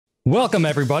Welcome,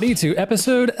 everybody, to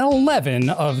episode 11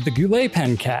 of the Goulet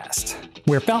Pencast,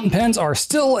 where fountain pens are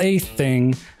still a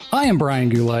thing. I am Brian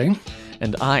Goulet.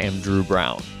 And I am Drew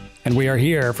Brown. And we are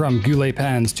here from Goulet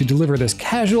Pens to deliver this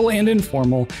casual and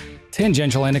informal,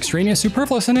 tangential and extraneous,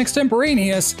 superfluous and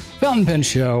extemporaneous fountain pen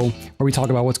show, where we talk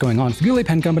about what's going on for the Goulet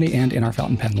Pen Company and in our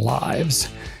fountain pen lives.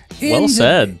 Well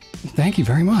said. Thank you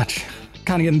very much.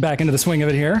 Kind of getting back into the swing of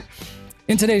it here.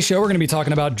 In today's show, we're going to be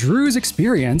talking about Drew's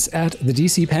experience at the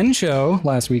DC Pen Show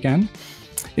last weekend,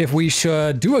 if we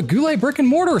should do a Goulet Brick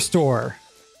Mortar store,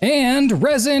 and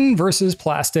resin versus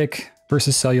plastic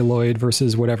versus celluloid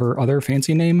versus whatever other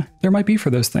fancy name there might be for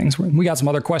those things. We got some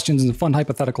other questions and fun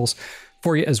hypotheticals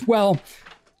for you as well.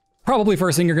 Probably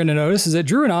first thing you're going to notice is that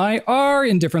Drew and I are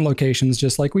in different locations,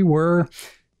 just like we were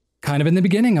kind of in the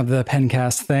beginning of the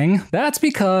Pencast thing. That's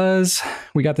because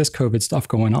we got this COVID stuff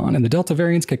going on and the Delta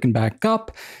variant's kicking back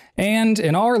up. And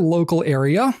in our local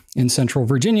area in Central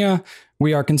Virginia,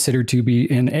 we are considered to be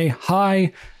in a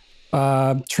high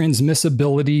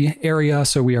transmissibility area.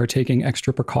 So we are taking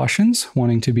extra precautions,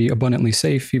 wanting to be abundantly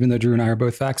safe, even though Drew and I are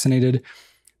both vaccinated.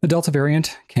 The Delta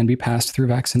variant can be passed through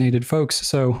vaccinated folks.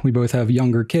 So we both have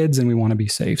younger kids and we want to be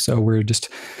safe. So we're just,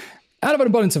 out of an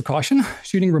abundance of caution,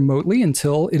 shooting remotely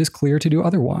until it is clear to do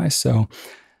otherwise. So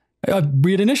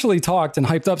we had initially talked and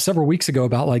hyped up several weeks ago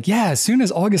about like, yeah, as soon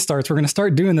as August starts, we're going to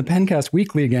start doing the Pencast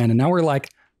weekly again. And now we're like,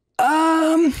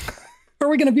 are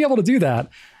we going to be able to do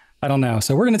that? I don't know.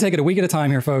 So we're going to take it a week at a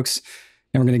time here, folks.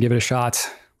 And we're going to give it a shot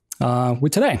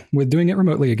with doing it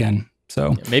remotely again.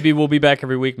 So maybe we'll be back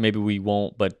every week. Maybe we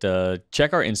won't. But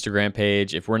check our Instagram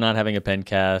page. If we're not having a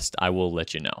Pencast, I will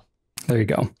let you know. There you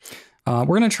go. We're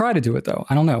going to try to do it, though.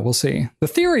 I don't know. We'll see. The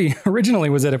theory originally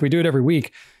was that if we do it every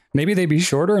week, maybe they'd be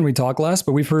shorter and we talk less,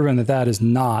 but we've proven that that is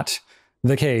not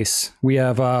the case. We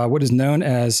have what is known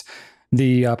as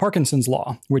the Parkinson's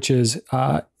law, which is,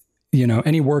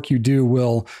 any work you do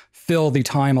will fill the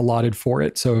time allotted for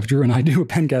it. So if Drew and I do a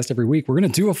Pencast every week, we're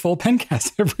going to do a full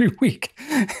Pencast every week.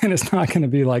 And it's not going to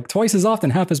be like twice as often,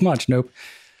 half as much. Nope.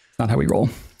 It's not how we roll.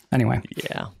 Anyway.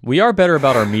 Yeah. We are better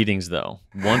about our meetings, though.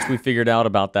 Once we figured out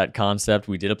about that concept,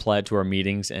 we did apply it to our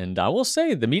meetings. And I will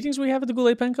say, the meetings we have at the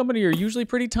Goulet Pen Company are usually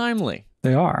pretty timely.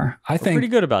 They are. We're pretty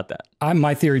good about that.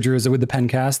 My theory, Drew, is that with the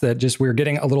Pencast, that just we're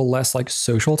getting a little less like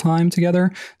social time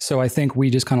together. So I think we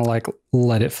just kind of like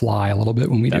let it fly a little bit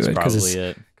when we do it. That's probably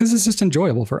it. Because it's just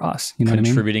enjoyable for us. You know what I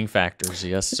mean? Contributing factors.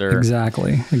 Yes, sir.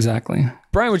 Exactly.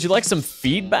 Brian, would you like some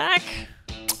feedback?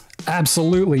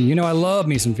 Absolutely. I love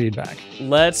me some feedback.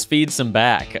 Let's feed some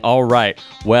back. All right.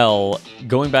 Well,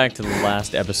 going back to the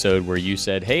last episode where you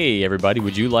said, hey, everybody,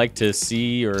 would you like to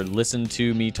see or listen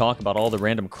to me talk about all the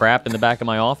random crap in the back of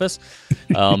my office?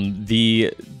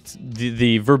 The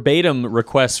verbatim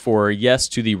request for yes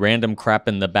to the random crap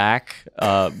in the back,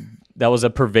 that was a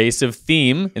pervasive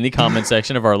theme in the comment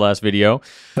section of our last video.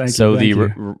 Thank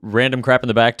you. Random crap in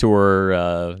the back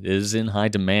tour is in high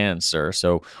demand, sir.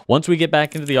 So once we get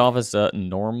back into the office,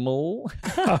 normal.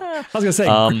 I was gonna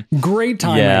say, great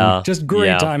timing. Yeah, just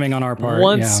great timing on our part.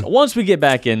 Once we get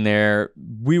back in there,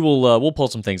 we'll pull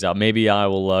some things out. Maybe I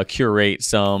will curate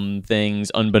some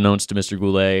things unbeknownst to Mr.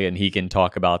 Goulet, and he can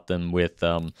talk about them with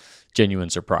genuine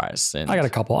surprise. And I got a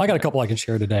couple I can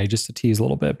share today just to tease a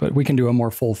little bit, but we can do a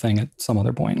more full thing at some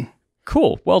other point.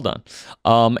 Cool. Well done.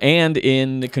 And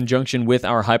in conjunction with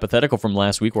our hypothetical from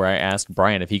last week, where I asked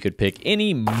Brian if he could pick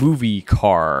any movie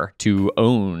car to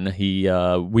own,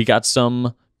 we got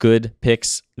some good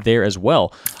picks there as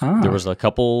well. There was a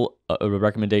couple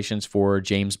recommendations for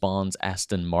James Bond's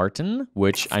Aston Martin,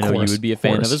 which I know you would be a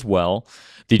fan of as well.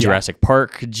 The Jurassic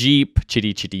Park Jeep,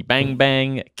 Chitty Chitty Bang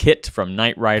Bang, Kit from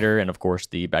Knight Rider, and of course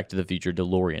the Back to the Future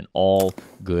DeLorean. All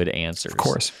good answers. Of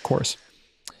course.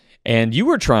 And you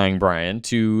were trying, Brian,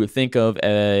 to think of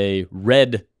a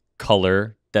red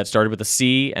color that started with a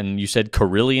C, and you said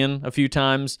Carillion a few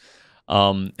times.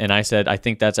 And I said, I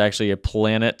think that's actually a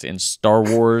planet in Star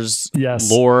Wars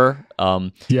lore.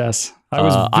 Yes. I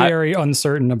was very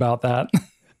uncertain about that.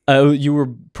 You were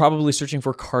probably searching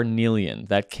for carnelian.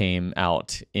 That came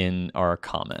out in our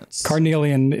comments.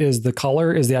 Carnelian is the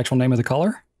color, is the actual name of the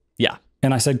color? Yeah.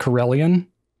 And I said Carillion?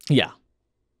 Yeah.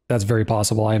 That's very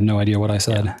possible. I have no idea what I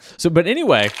said. Yeah. So, but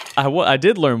anyway, I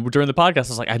did learn during the podcast,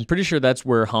 I was like, I'm pretty sure that's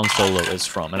where Han Solo is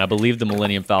from. And I believe the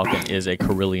Millennium Falcon is a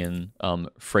Carillion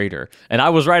freighter. And I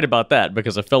was right about that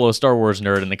because a fellow Star Wars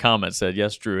nerd in the comments said,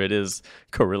 yes, Drew, it is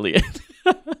Carillion.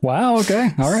 Wow. Okay.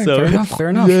 All right. So, fair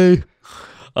enough. Yay.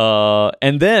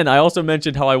 And then I also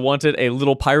mentioned how I wanted a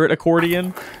little pirate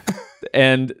accordion.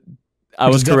 And I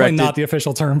was corrected. Not the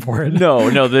official term for it.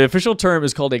 No, the official term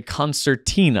is called a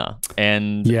concertina,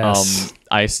 and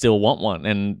I still want one.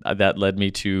 And that led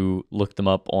me to look them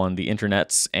up on the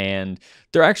internets. And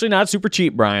they're actually not super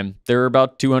cheap, Brian. They're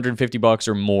about $250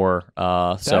 or more.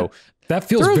 That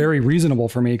feels very reasonable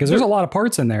for me because there's a lot of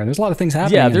parts in there. There's a lot of things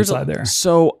happening inside there.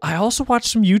 So I also watched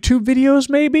some YouTube videos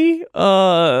maybe.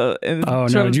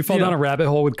 Did you fall down a rabbit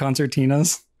hole with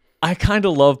concertinas? I kind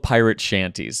of love pirate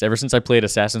shanties. Ever since I played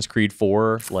Assassin's Creed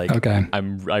 4,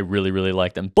 I really, really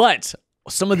like them. But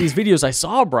some of these videos I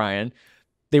saw, Brian,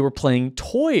 they were playing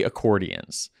toy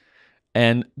accordions.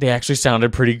 And they actually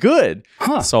sounded pretty good.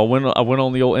 Huh. So I went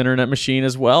on the old internet machine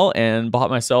as well and bought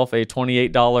myself a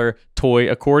 $28 toy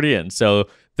accordion. So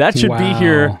that should be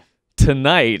here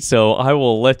tonight. So I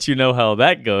will let you know how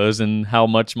that goes and how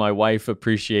much my wife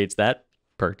appreciates that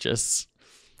purchase.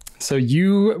 So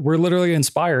you were literally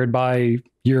inspired by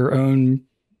your own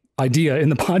idea in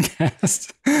the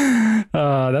podcast.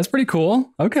 That's pretty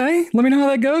cool. Okay. Let me know how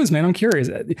that goes, man. I'm curious.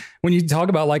 When you talk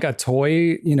about like a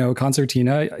toy,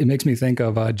 concertina, it makes me think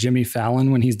of Jimmy Fallon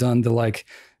when he's done the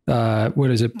what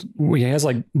is it? He has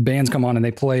like bands come on and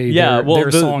they play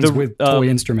their songs with toy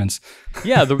instruments.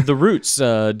 Yeah. The Roots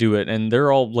do it and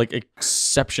they're all like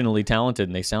exceptionally talented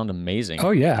and they sound amazing.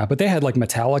 Oh yeah. But they had like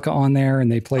Metallica on there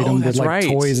and they played them with like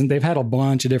toys and they've had a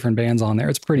bunch of different bands on there.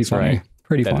 It's pretty funny. Right.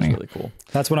 Pretty funny. That's really cool.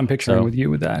 That's what I'm picturing with you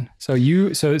with that. So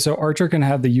Archer can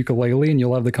have the ukulele and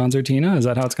you'll have the concertina. Is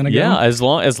that how it's going to go? Yeah, as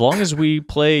long as we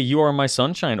play "You Are My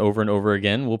Sunshine" over and over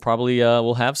again, we'll probably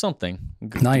we'll have something.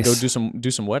 Nice. Go do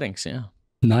some weddings. Yeah.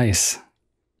 Nice.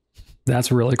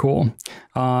 That's really cool.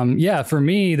 For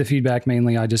me, the feedback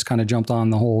mainly, I just kind of jumped on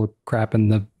the whole crap in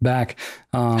the back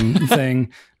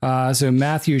thing. So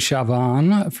Matthew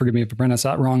Chavan, forgive me if I pronounce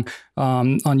that wrong,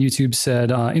 on YouTube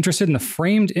said, interested in the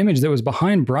framed image that was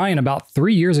behind Brian about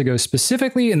 3 years ago,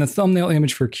 specifically in the thumbnail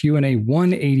image for Q&A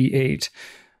 188.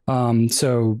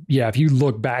 If you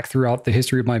look back throughout the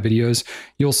history of my videos,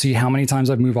 you'll see how many times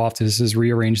I've moved offices,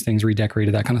 rearranged things,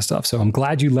 redecorated, that kind of stuff. So I'm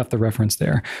glad you left the reference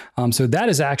there. So that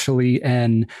is actually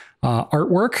an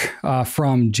artwork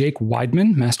from Jake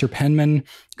Weidman, master penman,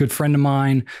 good friend of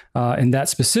mine. And that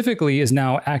specifically is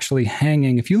now actually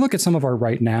hanging. If you look at some of our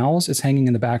right nows, it's hanging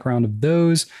in the background of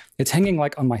those. It's hanging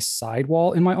like on my side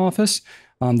wall in my office.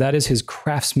 That is his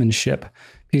craftsmanship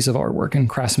piece of artwork, and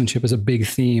craftsmanship is a big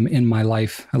theme in my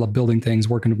life. I love building things,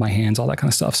 working with my hands, all that kind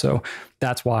of stuff. So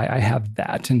that's why I have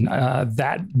that. And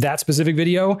that specific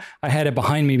video, I had it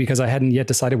behind me because I hadn't yet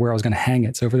decided where I was going to hang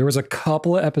it. So there was a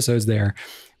couple of episodes there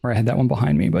where I had that one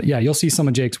behind me. But yeah, you'll see some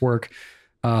of Jake's work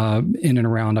in and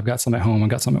around. I've got some at home. I've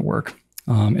got some at work.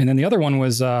 And then the other one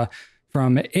was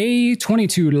from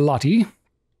A22 Lottie.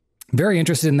 Very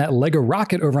interested in that Lego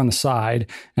rocket over on the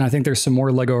side. And I think there's some more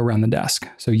Lego around the desk.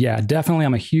 So yeah, definitely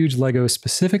I'm a huge Lego,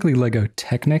 specifically Lego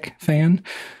Technic fan,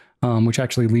 which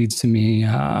actually leads to me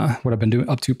what I've been doing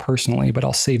up to personally, but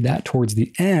I'll save that towards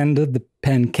the end of the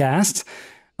Pencast.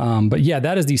 But yeah,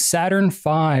 that is the Saturn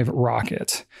V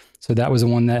rocket. So that was the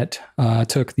one that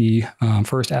took the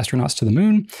first astronauts to the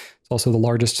moon. It's also the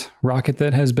largest rocket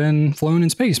that has been flown in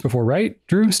space before, right,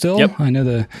 Drew? Still? Yep. I know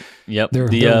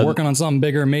they're working on something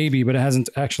bigger maybe, but it hasn't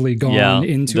actually gone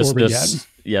into orbit yet.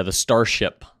 Yeah, the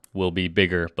Starship will be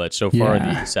bigger, but so far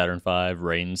the Saturn V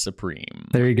reigns supreme.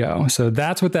 There you go. So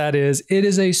that's what that is. It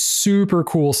is a super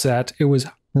cool set. It was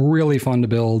really fun to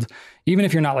build. Even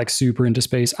if you're not like super into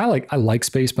space, I like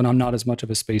space, but I'm not as much of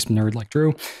a space nerd like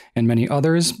Drew and many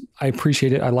others. I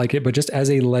appreciate it. I like it. But just as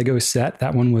a Lego set,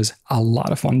 that one was a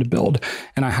lot of fun to build.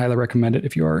 And I highly recommend it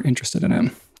if you are interested in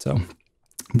it. So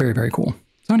very, very cool.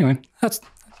 So anyway, that's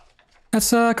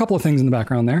a couple of things in the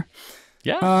background there.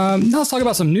 Yeah. Now let's talk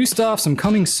about some new stuff, some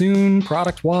coming soon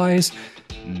product wise.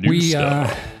 New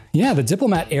stuff. Yeah, the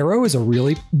Diplomat Aero is a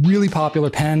really, really popular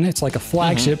pen. It's like a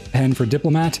flagship pen for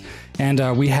Diplomat.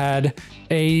 And we had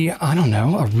a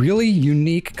really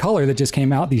unique color that just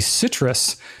came out, the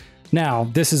Citrus. Now,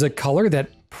 this is a color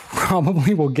that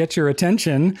probably will get your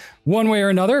attention one way or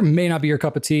another. May not be your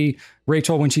cup of tea.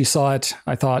 Rachel, when she saw it,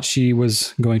 I thought she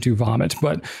was going to vomit,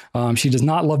 but she does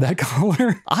not love that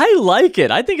color. I like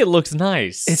it. I think it looks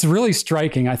nice. It's really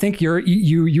striking. I think you're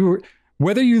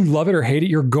whether you love it or hate it,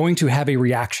 you're going to have a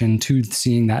reaction to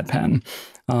seeing that pen.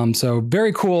 So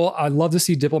very cool. I'd love to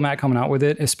see Diplomat coming out with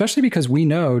it, especially because we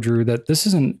know, Drew, that this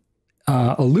is an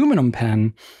aluminum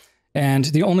pen. And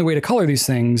the only way to color these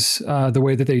things, the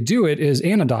way that they do it, is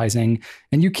anodizing.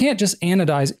 And you can't just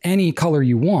anodize any color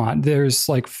you want. There's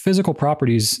like physical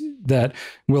properties that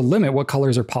will limit what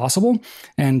colors are possible.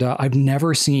 And I've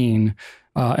never seen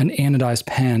an anodized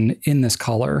pen in this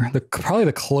color. Probably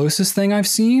the closest thing I've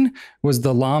seen was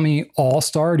the Lamy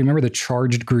All-Star. Do you remember the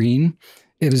charged green?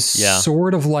 It is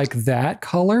sort of like that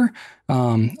color.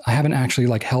 I haven't actually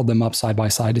like held them up side by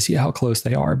side to see how close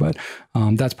they are, but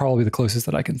that's probably the closest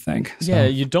that I can think. So. Yeah,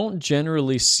 you don't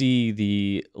generally see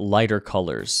the lighter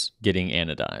colors getting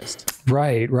anodized.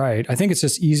 Right. I think it's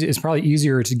just easy. It's probably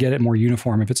easier to get it more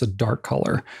uniform if it's a dark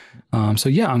color. So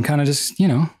yeah, I'm kind of just,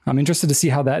 I'm interested to see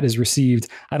how that is received.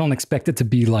 I don't expect it to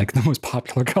be like the most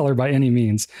popular color by any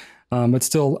means. But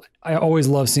still, I always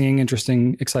love seeing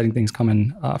interesting, exciting things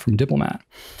coming from Diplomat.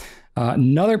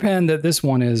 Another pen that this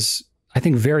one is, I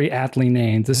think, very aptly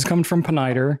named. This is coming from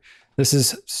Piniter. This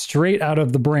is straight out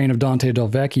of the brain of Dante Del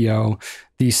Vecchio,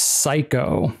 the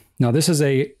Psycho. Now, this is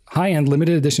a high-end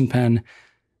limited edition pen.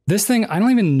 This thing, I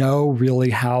don't even know really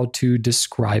how to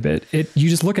describe it. You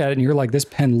just look at it and you're like, this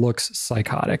pen looks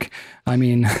psychotic. I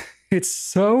mean, it's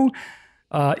so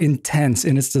intense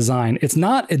in its design. It's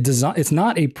not a design. It's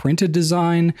not a printed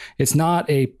design. It's not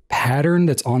a pattern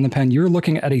that's on the pen. You're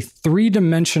looking at a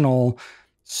three-dimensional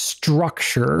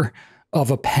structure of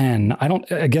a pen.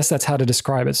 I guess that's how to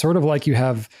describe it. Sort of like you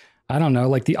have, I don't know,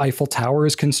 like the Eiffel Tower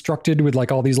is constructed with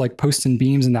like all these like posts and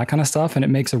beams and that kind of stuff, and it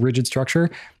makes a rigid structure.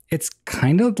 It's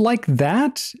kind of like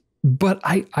that, but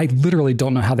I literally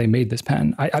don't know how they made this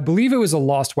pen. I believe it was a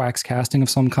lost wax casting of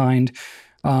some kind,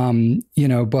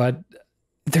 but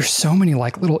there's so many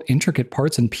like little intricate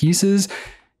parts and pieces.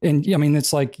 And I mean,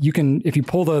 it's like if you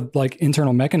pull the like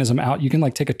internal mechanism out, you can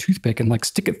like take a toothpick and like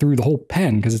stick it through the whole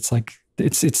pen because it's like,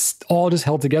 it's all just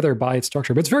held together by its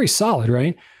structure, but it's very solid,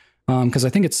 right? Because I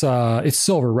think it's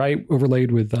silver, right?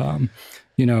 Overlaid with,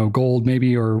 gold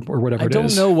maybe or whatever it is. I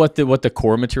don't know what the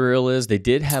core material is. They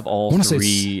did have all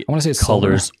three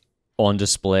colors on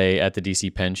display at the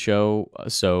DC Pen Show.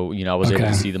 So, I was able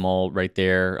to see them all right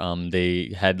there.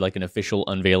 They had like an official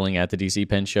unveiling at the DC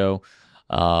Pen Show.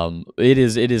 It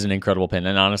is an incredible pen.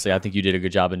 And honestly, I think you did a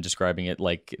good job in describing it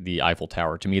like the Eiffel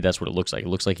Tower. To me, that's what it looks like. It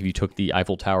looks like if you took the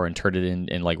Eiffel Tower and turned it in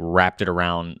and like wrapped it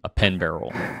around a pen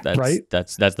barrel. That's right.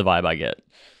 That's the vibe I get.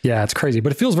 Yeah, it's crazy,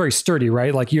 but it feels very sturdy,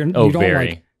 right? Like you don't very.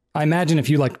 Like, I imagine if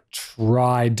you like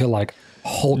tried to like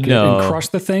Hulk it and crush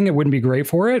the thing, it wouldn't be great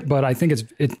for it, but I think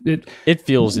it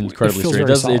feels incredibly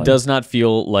sturdy. It does not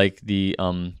feel like the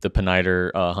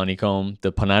Piniter honeycomb.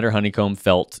 The Piniter honeycomb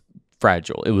felt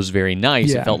fragile. It was very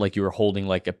nice. Yeah. It felt like you were holding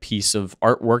like a piece of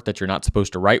artwork that you're not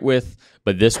supposed to write with,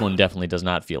 but this one definitely does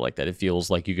not feel like that. It feels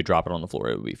like you could drop it on the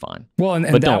floor. It would be fine. Well, and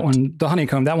that one, the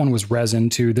honeycomb, that one was resin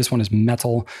too. This one is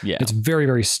metal. Yeah. It's very,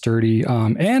 very sturdy.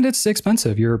 And it's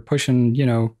expensive. You're pushing,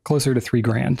 closer to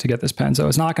 $3,000 to get this pen. So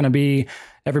it's not going to be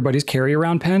everybody's carry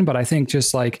around pen, but I think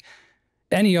just like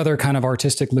any other kind of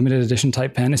artistic limited edition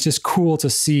type pen, it's just cool to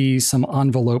see some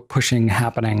envelope pushing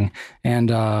happening.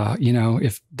 And,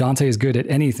 if Dante is good at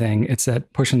anything, it's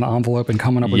at pushing the envelope and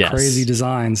coming up with crazy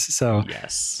designs. So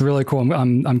it's really cool.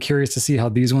 I'm curious to see how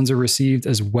these ones are received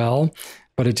as well,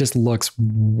 but it just looks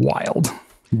wild.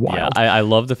 Yeah, I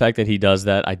love the fact that he does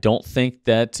that. I don't think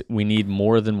that we need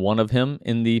more than one of him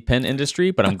in the pen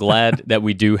industry, but I'm glad that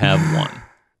we do have one.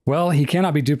 Well, he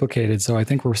cannot be duplicated, so I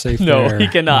think we're safe there. No, he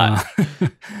cannot.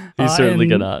 He certainly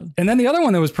cannot. And then the other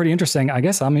one that was pretty interesting, I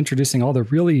guess I'm introducing all the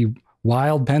really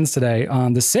wild pens today,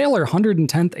 the Sailor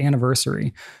 110th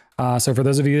anniversary. So for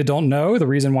those of you that don't know, the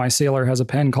reason why Sailor has a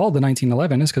pen called the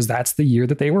 1911 is because that's the year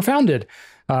that they were founded.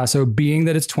 So being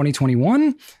that it's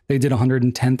 2021, they did a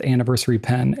 110th anniversary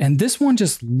pen. And this one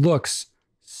just looks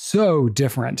so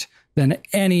different than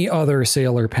any other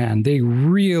Sailor pen. They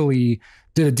really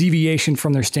did a deviation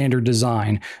from their standard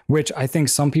design, which I think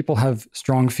some people have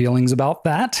strong feelings about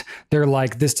that. They're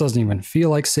like, this doesn't even feel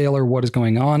like Sailor. What is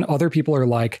going on? Other people are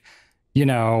like,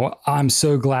 I'm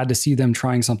so glad to see them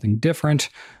trying something different.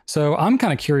 So I'm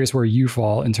kind of curious where you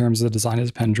fall in terms of the design of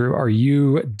this pen, Drew. Are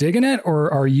you digging it,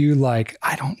 or are you like,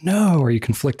 I don't know? Are you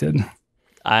conflicted?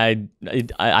 I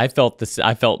felt this.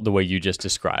 I felt the way you just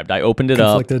described. I opened it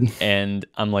up and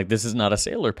I'm like, this is not a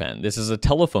Sailor pen. This is a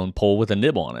telephone pole with a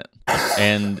nib on it.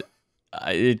 And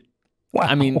I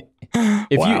mean,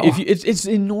 it's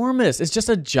enormous. It's just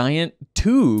a giant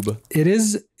tube. It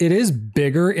is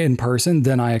bigger in person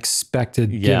than I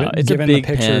expected. Yeah, given the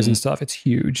pictures pen. And stuff. It's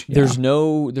huge. Yeah. There's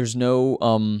no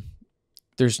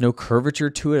curvature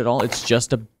to it at all. It's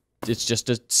just a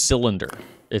cylinder.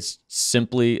 It's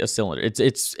simply a cylinder.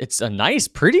 It's a nice,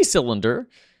 pretty cylinder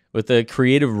with a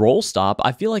creative roll stop.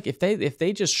 I feel like if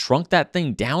they just shrunk that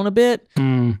thing down a bit,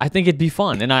 I think it'd be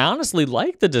fun. And I honestly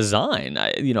like the design.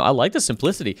 I like the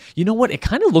simplicity. You know what? It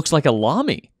kind of looks like a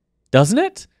Lamy, doesn't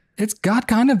it? It's got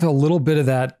kind of a little bit of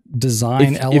that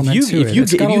design element to it.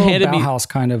 It's got a little Bauhaus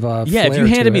kind of flair if you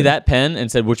handed me that pen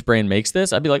and said which brand makes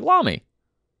this, I'd be like Lamy,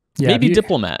 maybe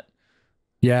Diplomat.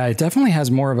 Yeah, it definitely has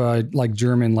more of a like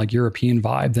German, like European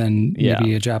vibe than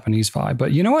maybe a Japanese vibe.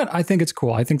 But you know what? I think it's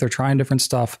cool. I think they're trying different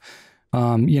stuff.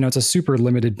 It's a super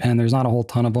limited pen. There's not a whole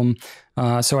ton of them.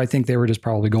 So I think they were just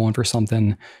probably going for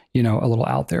something, a little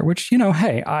out there, which,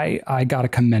 hey, I got to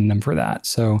commend them for that.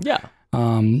 So,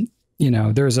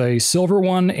 there's a silver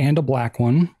one and a black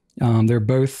one. They're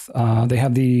both, they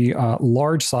have the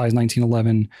large size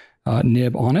 1911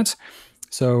 nib on it.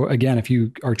 So again, if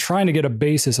you are trying to get a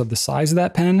basis of the size of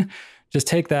that pen, just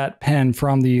take that pen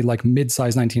from the like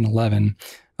mid-size 1911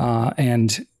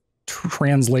 and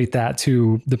translate that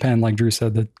to the pen, like Drew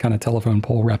said, the kind of telephone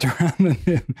pole wrapped around the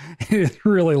nib. It's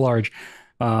really large.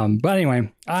 But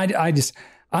anyway, I'm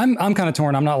kind of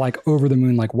torn. I'm not like over the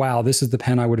moon, like, wow, this is the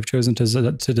pen I would have chosen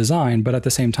to design. But at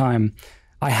the same time,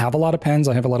 I have a lot of pens.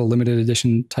 I have a lot of limited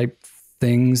edition type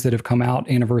things that have come out,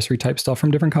 anniversary type stuff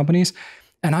from different companies.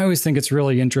 And I always think it's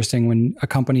really interesting when a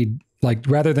company, like,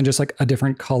 rather than just like a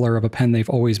different color of a pen they've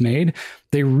always made,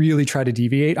 they really try to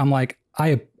deviate. I'm like,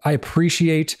 I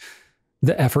appreciate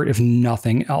the effort, if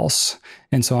nothing else.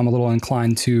 And so I'm a little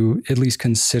inclined to at least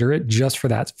consider it just for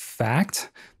that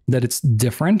fact that it's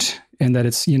different and that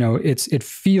it's, it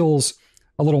feels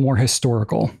a little more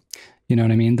historical. You know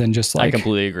what I mean? Than just like, I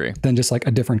completely agree. Than just like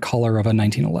a different color of a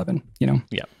 1911,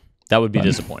 Yeah, that would be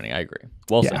disappointing. I agree.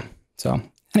 Well said. So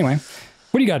anyway,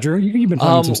 what do you got, Drew? You've been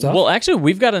playing some stuff. Well, actually,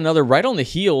 we've got another right on the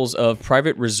heels of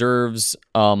Private Reserve's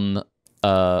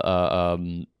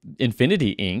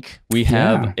Infinity ink. We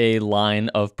have a line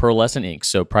of pearlescent inks.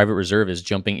 So Private Reserve is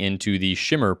jumping into the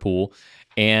shimmer pool,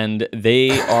 and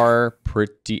they are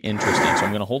pretty interesting. So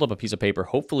I'm going to hold up a piece of paper.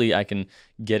 Hopefully, I can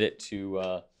get it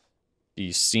to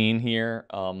be seen here.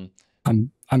 I'm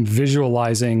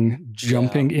visualizing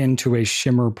jumping into a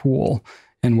shimmer pool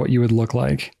and what you would look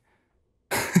like.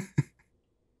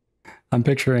 I'm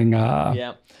picturing.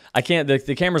 I can't.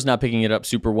 The camera's not picking it up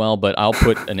super well, but I'll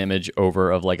put an image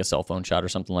over of like a cell phone shot or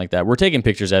something like that. We're taking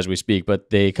pictures as we speak, but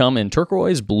they come in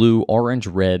turquoise, blue, orange,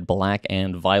 red, black,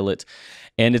 and violet,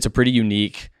 and it's a pretty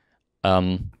unique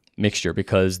mixture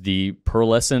because the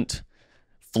pearlescent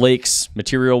flakes,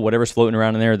 material, whatever's floating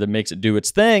around in there that makes it do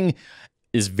its thing,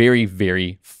 is very,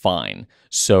 very fine.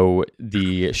 So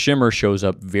the shimmer shows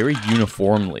up very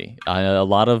uniformly. A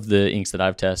lot of the inks that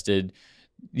I've tested,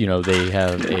 they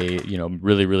have a,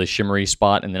 really, really shimmery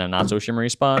spot and then a not so shimmery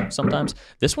spot sometimes.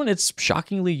 This one, it's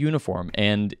shockingly uniform,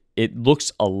 and it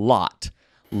looks a lot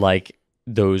like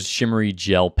those shimmery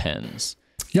gel pens.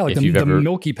 Yeah, like the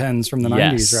Milky pens from the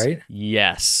 90s, right?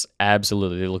 Yes,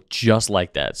 absolutely. They look just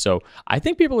like that. So I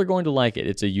think people are going to like it.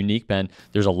 It's a unique pen.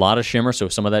 There's a lot of shimmer, so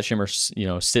some of that shimmer,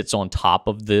 sits on top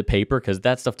of the paper because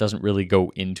that stuff doesn't really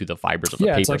go into the fibers of the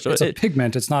paper. It's a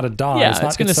pigment. It's not a dye. Yeah,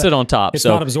 it's going to sit on top. It's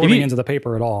not absorbing into the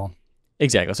paper at all.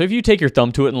 Exactly. So if you take your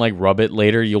thumb to it and like rub it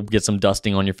later, you'll get some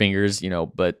dusting on your fingers,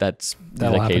 but that's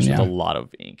the case with a lot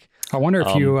of ink. I wonder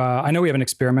if you, I know we haven't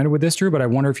experimented with this, Drew, but I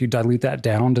wonder if you dilute that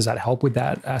down, does that help with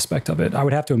that aspect of it? I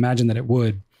would have to imagine that it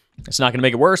would. It's not going to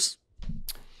make it worse.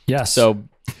 Yes. So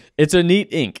it's a neat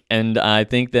ink, and I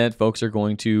think that folks are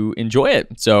going to enjoy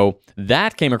it. So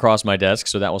that came across my desk,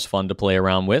 so that was fun to play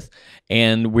around with.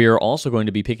 And we're also going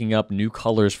to be picking up new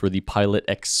colors for the Pilot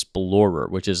Explorer,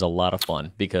 which is a lot of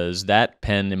fun because that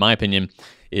pen, in my opinion,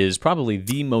 is probably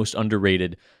the most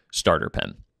underrated starter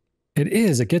pen. It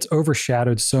is. It gets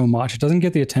overshadowed so much. It doesn't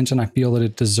get the attention I feel that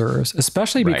it deserves,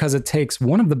 especially because it takes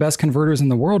one of the best converters in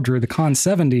the world, Drew, the Con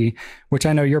 70, which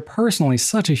I know you're personally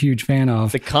such a huge fan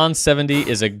of. The Con 70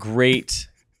 is a great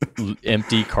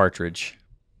empty cartridge.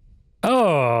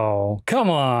 Oh, come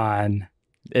on.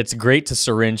 It's great to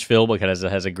syringe fill because it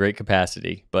has a great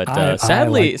capacity. But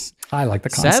sadly, I like the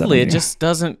Con 70. Sadly, it just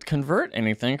doesn't convert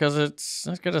anything because it's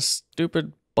got a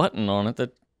stupid button on it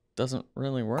that doesn't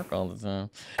really work all the time.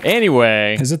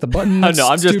 Anyway, is it the button that's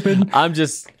stupid?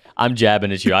 I'm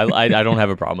jabbing at you. I don't have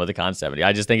a problem with the Con 70.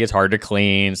 I just think it's hard to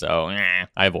clean, so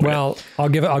I avoid it. Well, I'll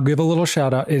give a little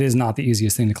shout out. It is not the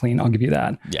easiest thing to clean. I'll give you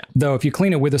that. Yeah. Though if you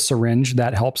clean it with a syringe,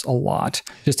 that helps a lot.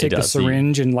 Just take the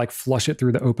syringe and like flush it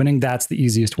through the opening. That's the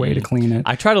easiest way to clean it.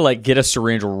 I try to like get a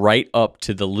syringe right up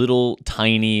to the little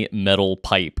tiny metal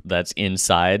pipe that's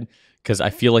inside because I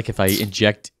feel like if I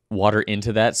inject water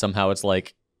into that, somehow it's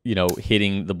like,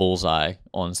 hitting the bullseye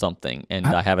on something. And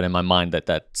I have it in my mind that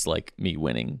that's like me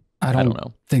winning. I don't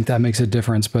know. Think that makes a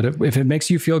difference. But if it makes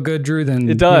you feel good, Drew, then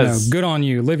it does. Good on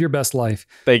you. Live your best life.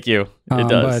 Thank you. It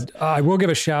does. But I will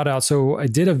give a shout out. So I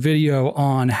did a video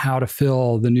on how to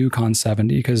fill the new Con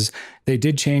 70 because they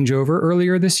did change over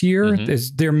earlier this year.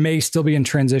 Mm-hmm. There may still be in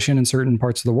transition in certain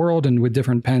parts of the world and with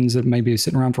different pens that may be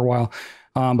sitting around for a while.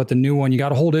 But the new one, you got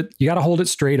to hold it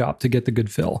straight up to get the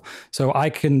good fill. So I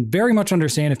can very much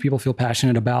understand if people feel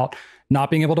passionate about not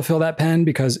being able to fill that pen,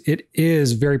 because it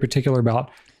is very particular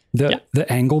about the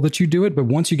angle that you do it. But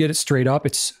once you get it straight up,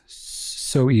 it's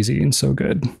so easy and so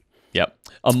good. Yep.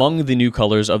 Among the new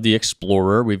colors of the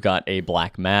Explorer, we've got a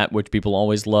black matte, which people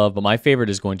always love, but my favorite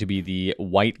is going to be the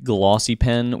white glossy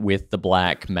pen with the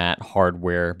black matte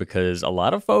hardware, because a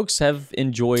lot of folks have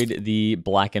enjoyed the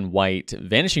black and white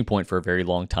Vanishing Point for a very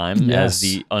long time as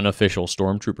the unofficial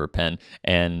Stormtrooper pen,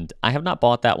 and I have not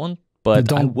bought that one.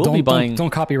 But I will be buying... Don't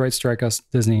copyright strike us,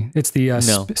 Disney. It's the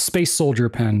Space Soldier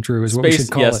pen, Drew, is what we should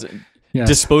call it. Yes.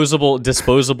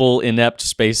 Disposable inept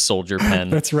Space Soldier pen.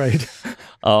 That's right.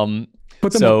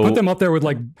 Put them up there with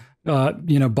like,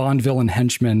 Bond villain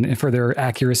henchmen for their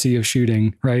accuracy of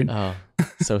shooting, right? Oh,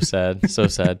 so sad. So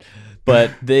sad.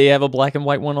 But they have a black and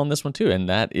white one on this one too, and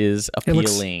that is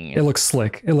appealing. It looks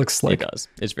slick. It does.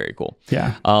 It's very cool.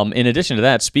 Yeah. In addition to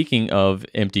that, speaking of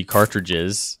empty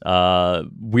cartridges,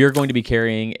 we're going to be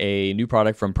carrying a new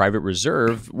product from Private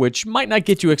Reserve, which might not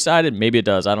get you excited. Maybe it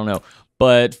does. I don't know.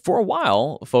 But for a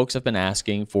while, folks have been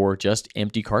asking for just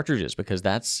empty cartridges, because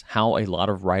that's how a lot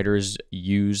of writers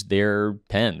use their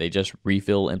pen. They just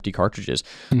refill empty cartridges.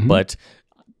 Mm-hmm. But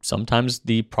sometimes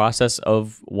the process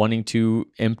of wanting to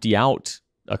empty out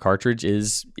a cartridge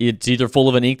it's either full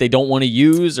of an ink they don't want to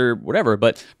use or whatever.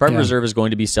 But Private Reserve is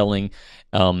going to be selling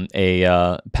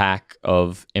a pack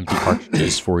of empty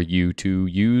cartridges for you to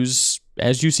use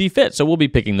as you see fit. So we'll be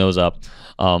picking those up.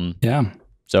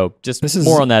 So just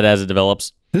more on that as it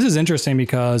develops. This is interesting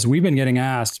because we've been getting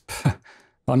asked,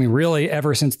 I mean, really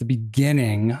ever since the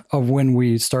beginning of when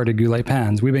we started Goulet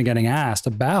Pens, we've been getting asked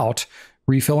about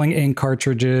refilling ink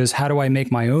cartridges. How do I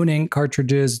make my own ink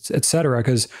cartridges, et cetera?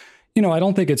 Because,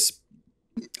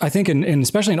 I think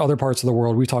especially in other parts of the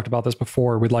world, we talked about this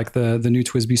before with like the new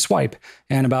TWSBI Swipe,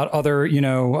 and about other,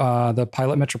 the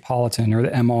Pilot Metropolitan or the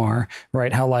MR,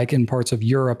 right? How like in parts of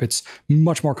Europe, it's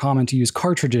much more common to use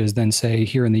cartridges than say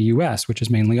here in the US, which is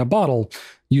mainly a bottle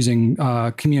using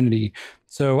community.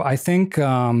 So I think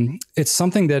it's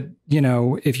something that,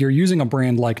 if you're using a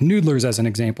brand like Noodler's as an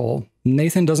example,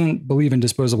 Nathan doesn't believe in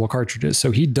disposable cartridges.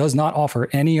 So he does not offer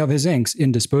any of his inks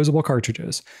in disposable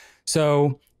cartridges.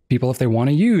 So people, if they want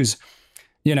to use,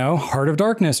 Heart of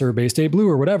Darkness or Bay State Blue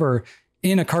or whatever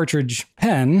in a cartridge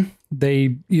pen,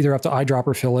 they either have to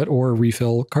eyedropper fill it or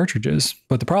refill cartridges.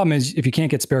 But the problem is, if you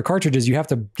can't get spare cartridges, you have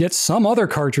to get some other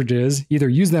cartridges, either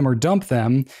use them or dump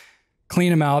them, clean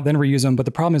them out, then reuse them. But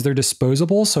the problem is they're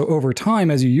disposable. So over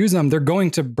time, as you use them, they're going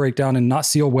to break down and not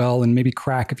seal well and maybe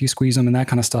crack if you squeeze them and that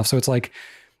kind of stuff. So it's like,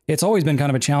 it's always been kind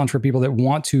of a challenge for people that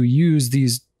want to use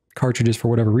these cartridges for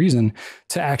whatever reason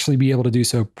to actually be able to do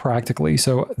so practically.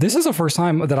 So this is the first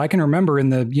time that I can remember in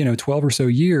the 12 or so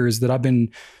years that I've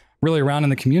been really around in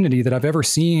the community that I've ever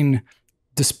seen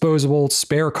disposable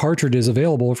spare cartridges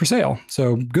available for sale.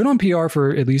 So good on PR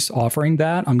for at least offering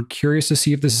that. I'm curious to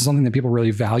see if this is something that people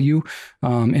really value.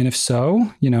 And if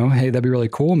so, hey, that'd be really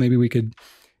cool. Maybe we could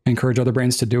encourage other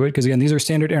brands to do it. Because again, these are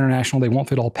standard international. They won't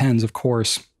fit all pens, of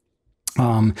course.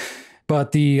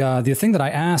 But the thing that I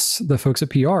asked the folks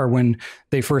at PR when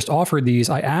they first offered these,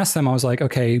 I asked them, I was like,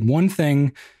 okay, one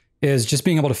thing is just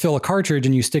being able to fill a cartridge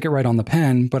and you stick it right on the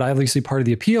pen. But obviously part of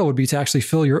the appeal would be to actually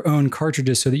fill your own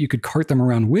cartridges so that you could cart them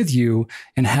around with you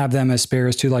and have them as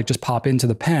spares to like just pop into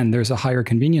the pen. There's a higher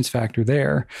convenience factor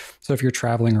there. So if you're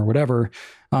traveling or whatever.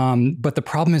 But the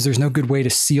problem is there's no good way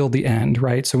to seal the end,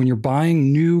 right? So when you're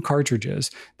buying new cartridges,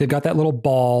 they've got that little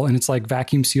ball and it's like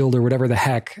vacuum sealed or whatever the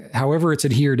heck, however it's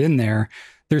adhered in there.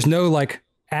 There's no like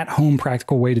at-home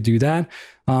practical way to do that.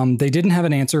 They didn't have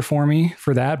an answer for me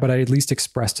for that, but I at least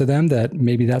expressed to them that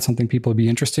maybe that's something people would be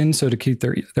interested in. So to keep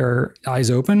their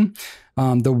eyes open.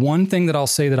 The one thing that I'll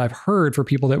say that I've heard for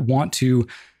people that want to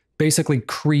basically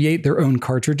create their own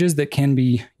cartridges that can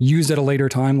be used at a later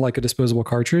time, like a disposable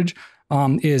cartridge,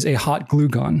 is a hot glue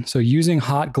gun. So using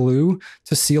hot glue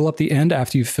to seal up the end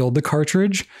after you've filled the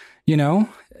cartridge,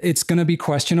 it's going to be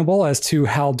questionable as to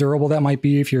how durable that might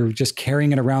be if you're just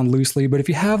carrying it around loosely. But if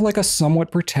you have like a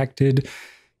somewhat protected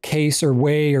case or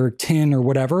way or tin or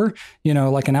whatever,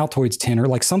 like an Altoids tin or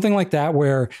like something like that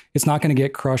where it's not going to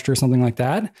get crushed or something like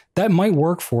that, that might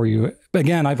work for you.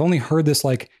 Again, I've only heard this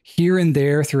like here and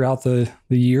there throughout the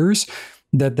years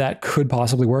that could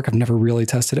possibly work. I've never really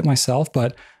tested it myself,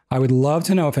 but I would love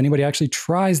to know if anybody actually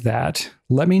tries that.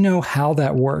 Let me know how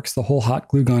that works, the whole hot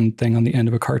glue gun thing on the end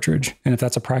of a cartridge. And if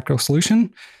that's a practical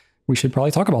solution, we should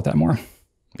probably talk about that more.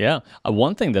 Yeah.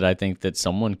 One thing that I think that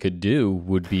someone could do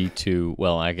would be to,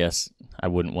 well, I guess I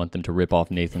wouldn't want them to rip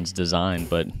off Nathan's design,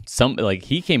 but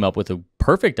he came up with a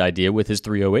perfect idea with his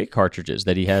 308 cartridges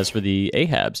that he has for the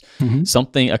Ahabs.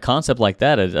 A concept like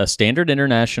that, a standard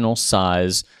international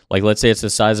size, like let's say it's the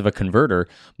size of a converter,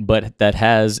 but that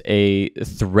has a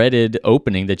threaded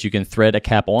opening that you can thread a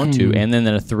cap onto, and then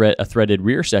a threaded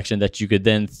rear section that you could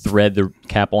then thread the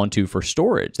cap onto for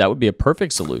storage. That would be a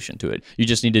perfect solution to it. You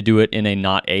just need to do it in a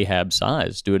not Ahab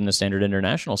size. Do it in a standard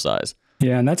international size.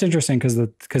 Yeah, and that's interesting because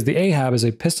the Ahab is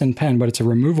a piston pen, but it's a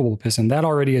removable piston. That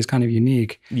already is kind of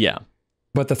unique. Yeah.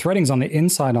 But the threading's on the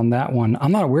inside on that one.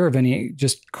 I'm not aware of any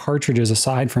just cartridges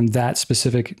aside from that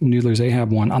specific Noodler's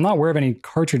Ahab one. I'm not aware of any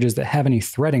cartridges that have any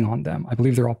threading on them. I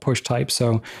believe they're all push type.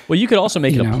 So, well, you could also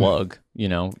make it a plug,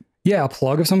 Yeah, a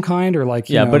plug of some kind, or like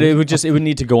but it would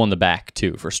need to go on the back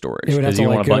too for storage. It would have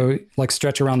to go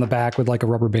stretch around the back with like a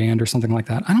rubber band or something like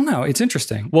that. I don't know. It's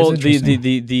interesting. Well,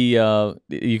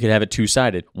 you could have it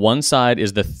two-sided. One side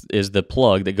is the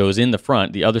plug that goes in the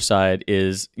front. The other side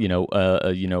is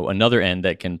another end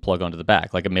that can plug onto the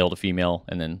back, like a male to female,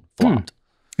 and then flopped.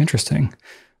 Interesting.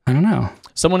 I don't know.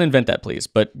 Someone invent that, please,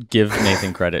 but give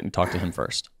Nathan credit and talk to him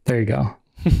first. There you go.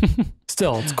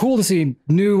 Still, it's cool to see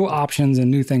new options and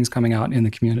new things coming out in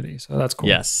the community. So that's cool.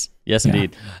 Yes,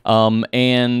 indeed.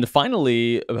 And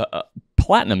finally,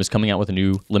 Platinum is coming out with a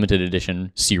new limited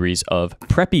edition series of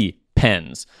Preppy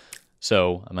pens.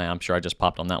 So I'm sure I just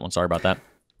popped on that one. Sorry about that.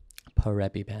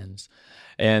 Preppy pens.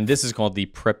 And this is called the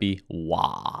Preppy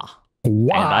Wah.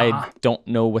 Wow. And I don't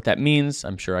know what that means.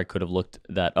 I'm sure I could have looked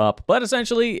that up. But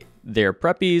essentially, they're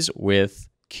Preppies with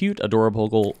cute,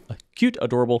 adorable,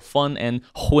 fun, and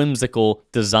whimsical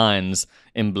designs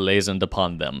emblazoned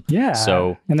upon them. Yeah.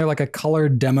 So, and they're like a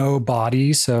colored demo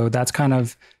body. So that's kind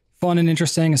of fun and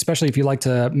interesting, especially if you like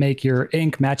to make your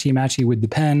ink matchy with the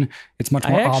pen. It's much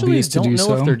more obvious to do so. I actually don't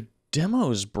know if they're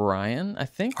demos, Brian. I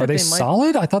think are they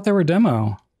solid? I thought they were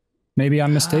demo. Maybe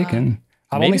I'm mistaken.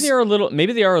 Maybe they are a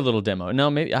little demo. No,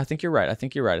 maybe I think you're right. I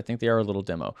think they are a little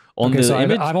demo.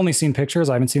 I've only seen pictures.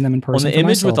 I haven't seen them in person. On the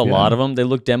image with a lot of them, they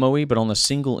look demo-y, but on the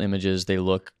single images, they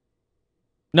look.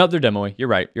 No, they're demo-y. You're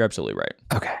right. You're absolutely right.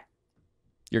 Okay,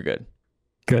 you're good.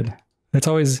 Good. It's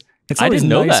always I didn't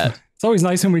know nice. that. It's always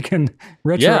nice when we can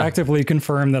retroactively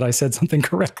confirm that I said something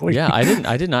correctly. Yeah,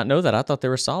 I did not know that. I thought they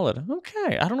were solid.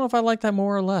 Okay, I don't know if I like that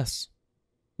more or less.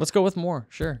 Let's go with more.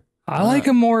 Sure. I like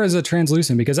them more as a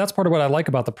translucent because that's part of what I like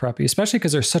about the Preppy, especially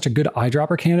because they're such a good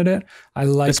eyedropper candidate. I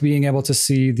like being able to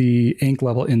see the ink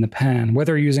level in the pen,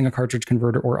 whether you're using a cartridge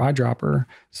converter or eyedropper.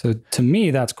 So to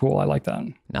me, that's cool. I like that.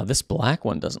 Now this black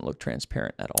one doesn't look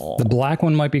transparent at all. The black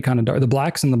one might be kind of dark. The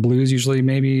blacks and the blues usually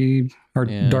maybe are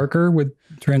darker with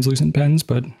translucent pens,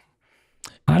 but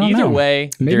I don't know. Either way,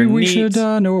 maybe we should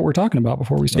know what we're talking about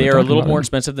before we start. They are a little more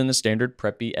expensive than the standard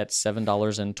Preppy at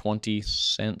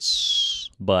 $7.20.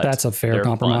 But that's a fair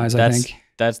compromise, I think.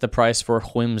 That's the price for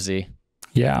whimsy.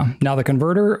 Yeah. Now the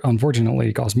converter,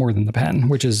 unfortunately, costs more than the pen,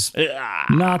 which is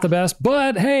not the best.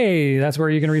 But hey, that's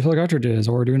where you can refill cartridges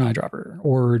or do an eyedropper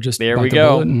or just bite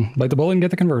the bullet and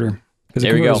get the converter.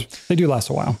 There we go. They do last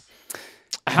a while.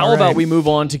 How about we move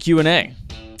on to Q&A?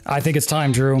 I think it's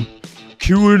time, Drew.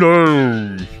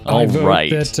 Q&A. All right.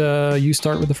 That you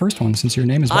start with the first one since your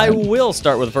name is Brian. I will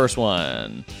start with the first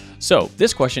one. So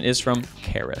this question is from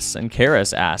Karis, and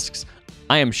Karis asks,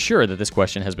 I am sure that this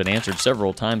question has been answered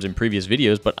several times in previous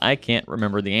videos, but I can't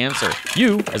remember the answer.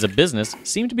 You, as a business,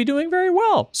 seem to be doing very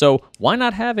well. So why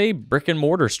not have a brick and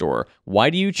mortar store?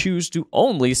 Why do you choose to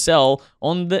only sell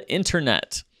on the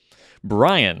internet?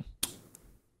 Brian.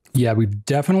 Yeah, we've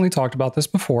definitely talked about this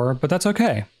before, but that's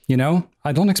okay.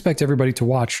 I don't expect everybody to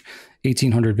watch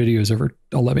 1,800 videos over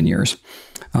 11 years.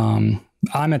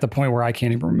 I'm at the point where I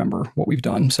can't even remember what we've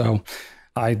done. So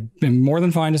I've been more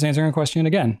than fine just answering a question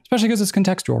again, especially because it's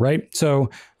contextual, right?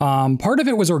 So part of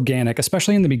it was organic,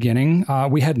 especially in the beginning.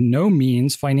 We had no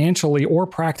means financially or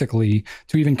practically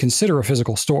to even consider a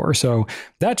physical store. So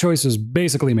that choice was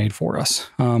basically made for us.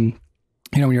 When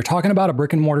you're talking about a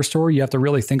brick and mortar store, you have to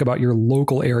really think about your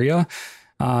local area.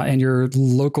 And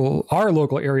our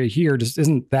local area here just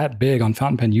isn't that big on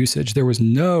fountain pen usage. There was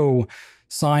no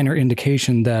sign or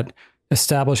indication that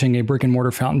establishing a brick and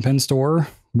mortar fountain pen store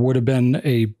would have been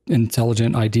a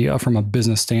intelligent idea from a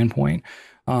business standpoint.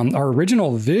 Our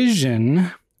original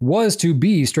vision was to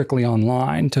be strictly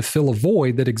online to fill a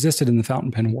void that existed in the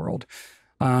fountain pen world.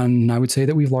 And I would say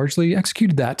that we've largely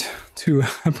executed that to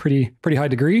a pretty high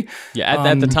degree. Yeah,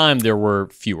 at the time there were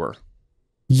fewer.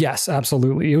 Yes,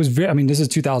 absolutely. It was this is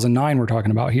 2009 we're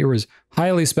talking about here. It was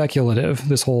highly speculative,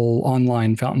 this whole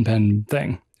online fountain pen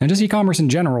thing. And just e-commerce in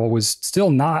general was still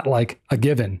not like a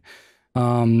given.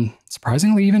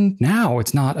 Surprisingly, even now,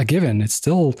 it's not a given. It's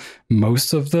still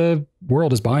most of the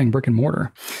world is buying brick and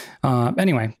mortar.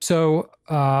 Anyway, so,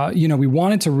 we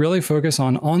wanted to really focus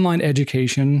on online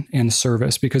education and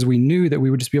service because we knew that we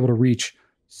would just be able to reach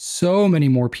so many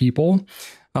more people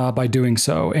by doing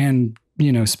so. And,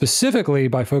 specifically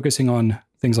by focusing on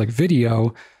things like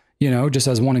video, just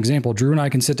as one example, Drew and I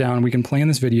can sit down and we can plan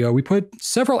this video. We put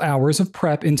several hours of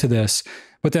prep into this,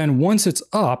 but then once it's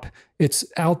up, it's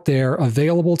out there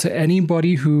available to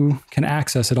anybody who can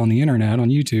access it on the internet, on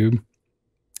YouTube.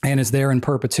 And it's there in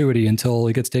perpetuity until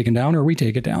it gets taken down or we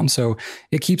take it down. So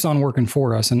it keeps on working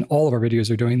for us. And all of our videos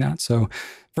are doing that. So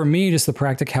for me, just the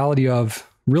practicality of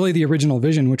really the original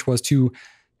vision, which was to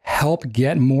help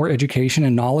get more education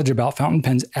and knowledge about fountain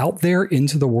pens out there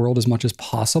into the world as much as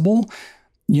possible.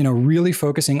 Really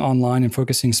focusing online and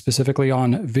focusing specifically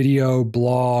on video,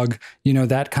 blog,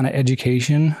 that kind of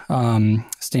education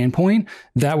standpoint.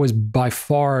 That was by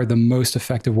far the most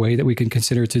effective way that we can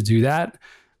consider to do that.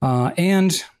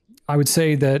 And I would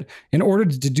say that in order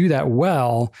to do that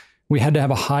well, we had to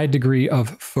have a high degree of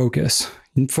focus.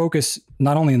 And focus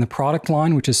not only in the product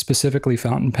line, which is specifically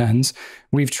fountain pens.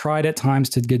 We've tried at times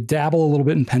to dabble a little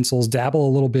bit in pencils, dabble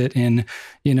a little bit in,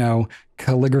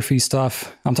 calligraphy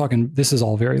stuff. I'm talking, this is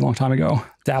all a very long time ago.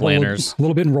 Dabble Planners. a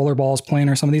little bit in rollerballs,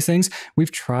 planner, some of these things. We've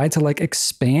tried to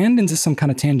expand into some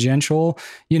kind of tangential,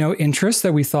 interests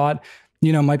that we thought,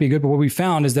 might be good. But what we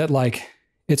found is that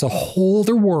it's a whole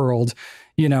other world,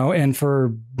 and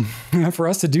for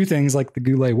us to do things like the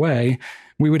Goulet way,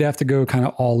 we would have to go kind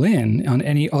of all in on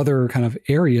any other kind of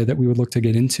area that we would look to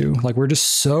get into. We're just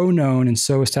so known and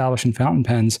so established in fountain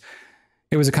pens.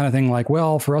 It was a kind of thing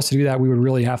for us to do that, we would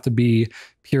really have to be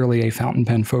purely a fountain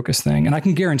pen focused thing. And I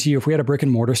can guarantee you, if we had a brick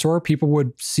and mortar store, people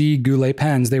would see Goulet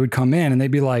pens, they would come in and they'd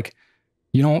be like,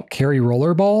 you don't carry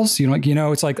roller balls?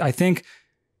 It's I think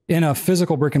in a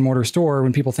physical brick and mortar store,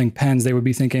 when people think pens, they would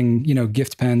be thinking,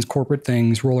 gift pens, corporate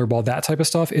things, rollerball, that type of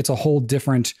stuff. It's a whole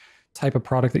different type of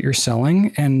product that you're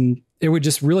selling. And it would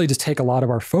just really just take a lot of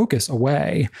our focus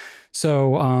away.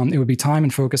 So it would be time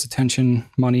and focus, attention,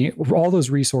 money, all those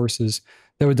resources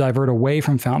that would divert away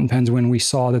from fountain pens when we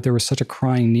saw that there was such a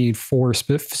crying need for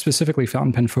specifically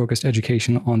fountain pen focused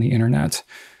education on the internet.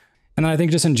 And I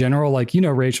think just in general,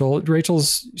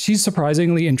 she's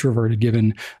surprisingly introverted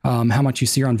given how much you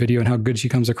see her on video and how good she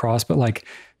comes across. But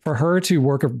for her to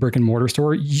work a brick and mortar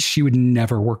store, she would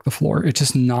never work the floor. It's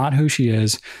just not who she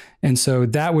is. And so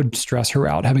that would stress her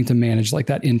out, having to manage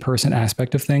that in-person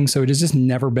aspect of things. So it has just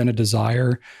never been a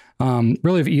desire,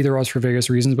 really of either of us for various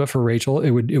reasons. But for Rachel, it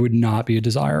would not be a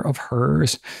desire of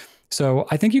hers. So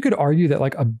I think you could argue that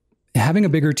having a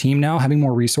bigger team now, having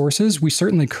more resources, we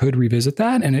certainly could revisit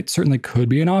that. And it certainly could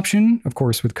be an option. Of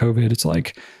course, with COVID, it's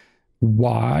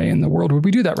why in the world would we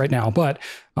do that right now? But,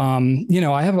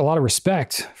 I have a lot of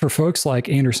respect for folks like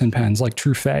Anderson Pens, like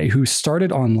Truffet, who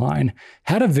started online,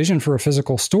 had a vision for a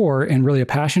physical store and really a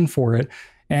passion for it.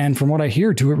 And from what I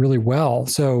hear, do it really well.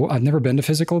 So I've never been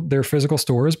to their physical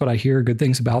stores, but I hear good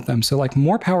things about them. So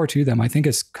more power to them. I think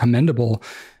it's commendable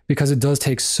because it does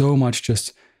take so much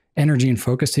just energy and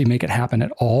focus to make it happen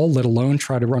at all, let alone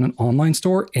try to run an online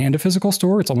store and a physical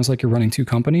store. It's almost like you're running two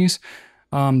companies.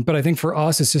 But I think for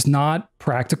us, it's just not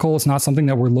practical. It's not something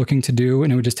that we're looking to do,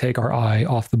 and it would just take our eye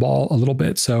off the ball a little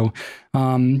bit. So,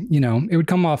 it would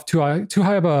come off too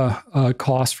high of a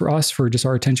cost for us for just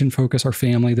our attention, focus, our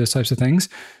family, those types of things.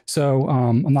 So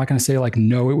I'm not going to say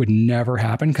no, it would never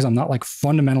happen because I'm not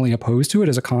fundamentally opposed to it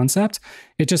as a concept.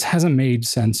 It just hasn't made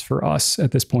sense for us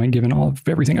at this point, given all of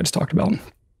everything I just talked about.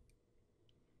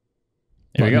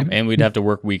 There you go. And we'd have to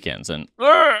work weekends and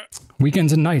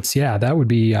nights. Yeah, that would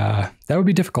be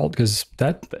difficult because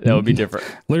that would be different.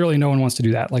 Literally, no one wants to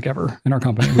do that ever in our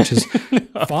company, which is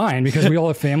fine because we all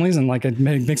have families and it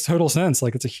makes total sense.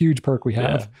 It's a huge perk we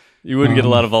have. Yeah. You wouldn't get a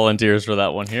lot of volunteers for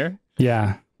that one here.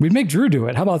 Yeah, we'd make Drew do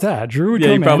it. How about that? Drew would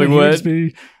come in. Probably and would. He'd just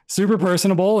be super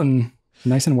personable and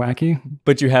nice and wacky.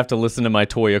 But you have to listen to my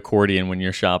toy accordion when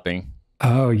you're shopping.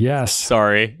 Oh yes.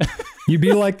 Sorry. You'd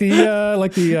be like the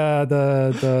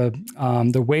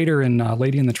waiter in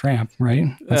Lady and the Tramp, right?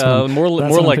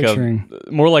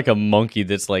 More like a monkey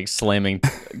that's slamming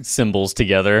cymbals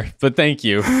together. But thank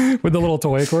you. With the little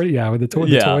toy accordion, yeah, with the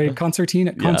toy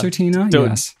concertina.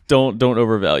 Yes. Don't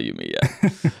overvalue me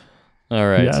yet. All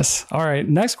right. Yes. All right.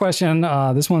 Next question.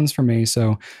 This one's from me.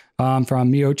 So, from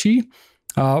Miyochi.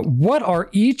 What are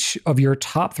each of your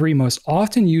top 3 most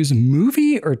often used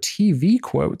movie or TV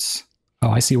quotes? Oh,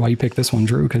 I see why you picked this one,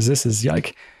 Drew, because this is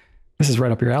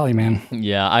right up your alley, man.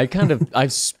 Yeah, I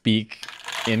speak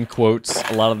in quotes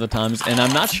a lot of the times, and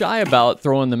I'm not shy about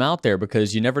throwing them out there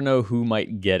because you never know who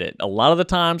might get it. A lot of the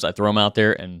times I throw them out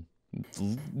there and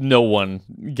no one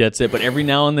gets it, but every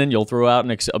now and then you'll throw out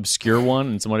an obscure one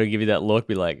and someone will give you that look,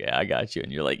 be like, yeah, I got you.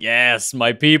 And you're like, yes,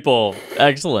 my people.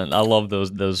 Excellent. I love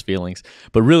those feelings.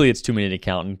 But really, it's too many to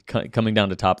count, and coming down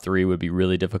to top 3 would be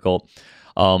really difficult.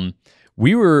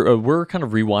 We're kind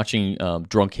of rewatching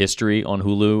Drunk History on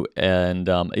Hulu,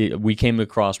 and we came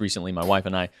across recently, my wife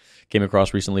and I came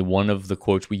across recently, one of the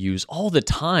quotes we use all the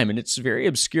time, and it's very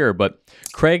obscure, but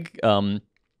Craig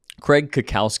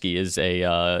Kukowski is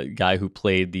a guy who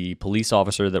played the police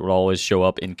officer that would always show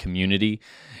up in Community,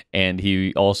 and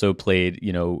he also played,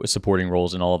 supporting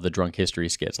roles in all of the Drunk History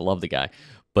skits. I love the guy.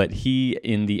 But he,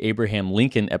 in the Abraham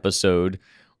Lincoln episode,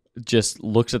 just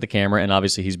looks at the camera, and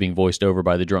obviously he's being voiced over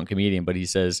by the drunk comedian, but he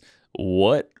says,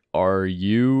 "What are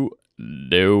you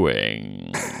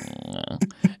doing?"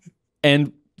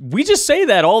 And we just say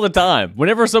that all the time.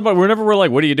 Whenever we're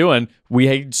like, "What are you doing?"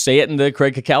 We say it in the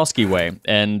Craig Kukowski way.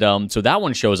 And so that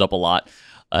one shows up a lot.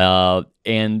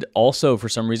 And also, for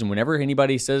some reason, whenever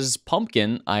anybody says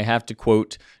pumpkin, I have to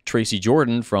quote Tracy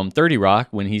Jordan from 30 Rock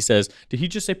when he says, "Did he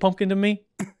just say pumpkin to me?"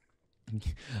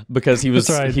 Because he was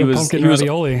pumpkin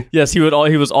ravioli. Yes, he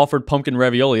was offered pumpkin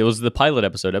ravioli. It was the pilot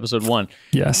episode 1.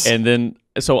 Yes. And then,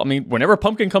 so I mean, whenever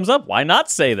pumpkin comes up, why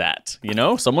not say that?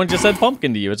 Someone just said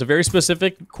pumpkin to you. It's a very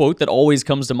specific quote that always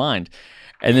comes to mind.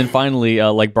 And then finally,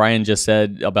 like Brian just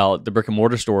said about the brick and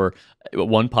mortar store,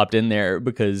 one popped in there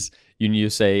because you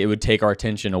say it would take our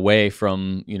attention away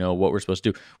from what we're supposed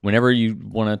to do. Whenever you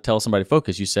want to tell somebody to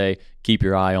focus, you say, "Keep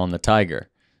your eye on the tiger,"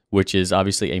 which is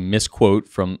obviously a misquote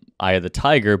from Eye of the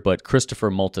Tiger, but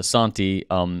Christopher Moltisanti,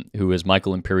 who is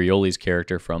Michael Imperioli's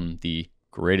character from the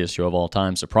greatest show of all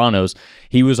time, Sopranos,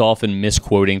 he was often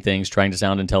misquoting things, trying to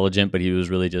sound intelligent, but he was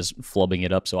really just flubbing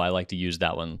it up, so I like to use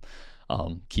that one.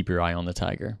 Keep your eye on the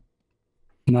tiger.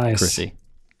 Nice. Chrissy.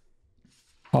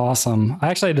 Awesome. I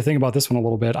actually had to think about this one a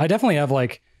little bit. I definitely have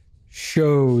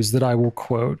shows that I will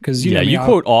quote because you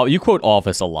quote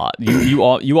Office a lot.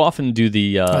 You often do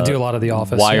the. I do a lot of The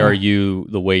Office. Why are you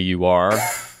the way you are?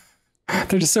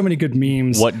 There's just so many good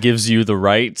memes. What gives you the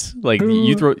right?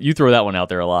 You throw that one out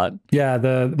there a lot. Yeah,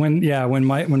 when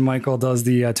Michael does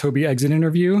the Toby exit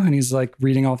interview and he's like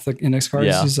reading off the index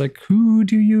cards, he's like, "Who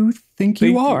do you think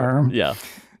you are?" Yeah.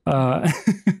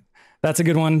 That's a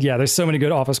good one. Yeah, there's so many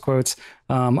good Office quotes.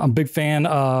 I'm a big fan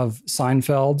of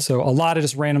Seinfeld, so a lot of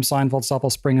just random Seinfeld stuff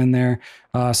I'll spring in there.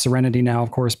 Serenity Now,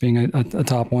 of course, being a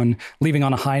top one. Leaving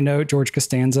on a High Note, George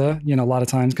Costanza, a lot of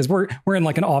times, because we're in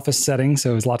an office setting, so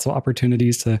there's lots of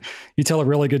opportunities to, you tell a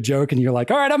really good joke and you're like,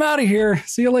 "All right, I'm out of here.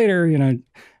 See you later," And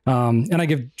I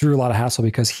give Drew a lot of hassle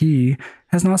because he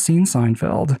has not seen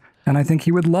Seinfeld. And I think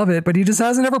he would love it, but he just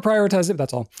hasn't ever prioritized it.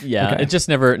 That's all. Yeah, okay. It just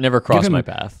never crossed my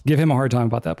path. Give him a hard time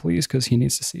about that, please, because he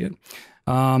needs to see it.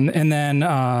 And then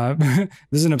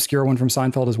this is an obscure one from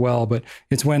Seinfeld as well, but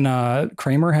it's when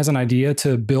Kramer has an idea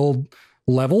to build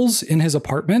levels in his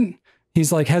apartment.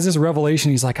 He's like, has this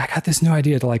revelation. He's like, "I got this new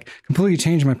idea to completely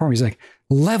change my apartment." He's like,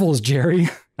 "Levels, Jerry."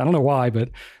 I don't know why, but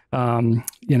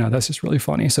that's just really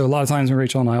funny. So a lot of times when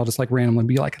Rachel and I will just randomly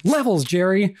be like, "Levels,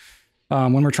 Jerry."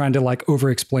 When we're trying to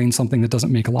over-explain something that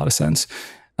doesn't make a lot of sense.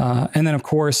 And then, of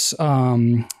course, there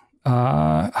was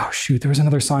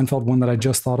another Seinfeld one that I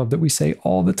just thought of that we say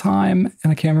all the time,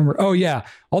 and I can't remember. Oh, yeah.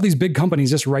 All these big companies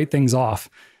just write things off.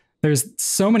 There's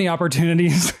so many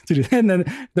opportunities to do that. And then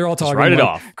they're all talking write it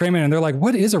off. Kramer, and they're like,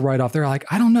 "What is a write-off?" They're like,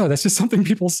 "I don't know. That's just something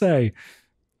people say."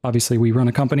 Obviously, we run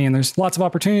a company and there's lots of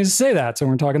opportunities to say that. So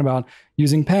we're talking about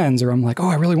using pens, or I'm like, "Oh,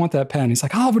 I really want that pen." He's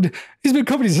like, "Oh, but these big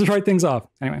companies just write things off."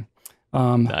 Anyway.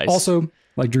 Nice. Also,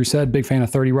 like Drew said, big fan of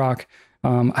 30 Rock.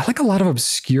 I like a lot of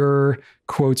obscure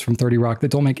quotes from 30 Rock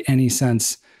that don't make any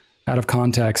sense out of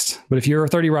context. But if you're a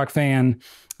 30 Rock fan,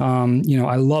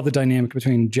 I love the dynamic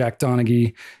between Jack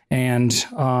Donaghy and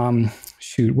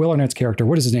Will Arnett's character.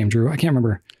 What is his name, Drew? I can't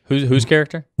remember. Whose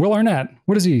character? Will Arnett.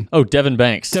 What is he? Oh, Devin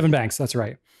Banks. Devin Banks. That's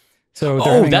right. So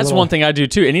that's one thing I do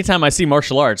too. Anytime I see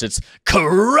martial arts, it's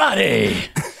karate.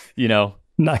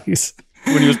 Nice.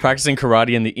 When he was practicing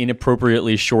karate in the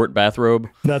inappropriately short bathrobe.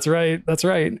 That's right.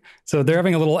 So they're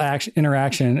having a little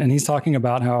interaction, and he's talking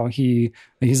about how he's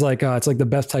like, it's like the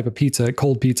best type of pizza,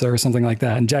 cold pizza or something like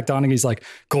that. And Jack Donaghy's like,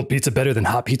 "Cold pizza better than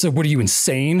hot pizza? What are you,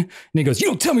 insane?" And he goes, "You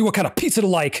don't tell me what kind of pizza to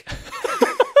like."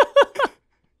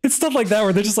 It's stuff like that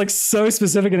where they're just so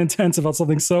specific and intense about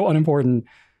something so unimportant.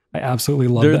 I absolutely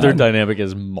love that. Their dynamic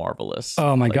is marvelous.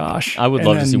 Oh my gosh. I would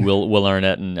love to see Will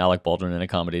Arnett and Alec Baldwin in a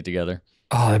comedy together.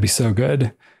 Oh, that'd be so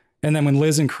good. And then when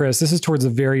Liz and Chris, this is towards the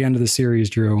very end of the series,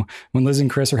 Drew, when Liz and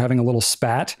Chris are having a little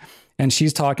spat, and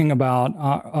she's talking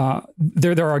about,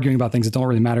 they're arguing about things that don't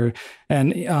really matter.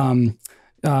 And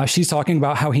she's talking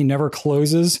about how he never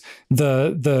closes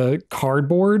the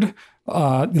cardboard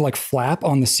like flap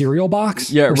on the cereal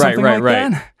box. Yeah, right.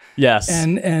 That. Yes.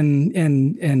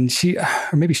 And she,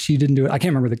 or maybe she didn't do it. I can't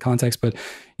remember the context, but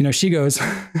she goes,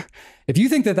 if you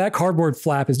think that cardboard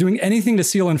flap is doing anything to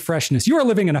seal in freshness, you are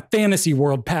living in a fantasy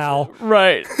world, pal.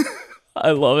 Right.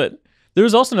 I love it. There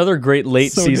was also another great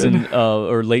late season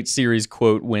or late series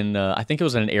quote when I think it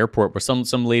was at an airport where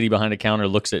some lady behind a counter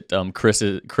looks at Chris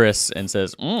and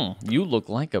says, "You look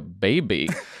like a baby."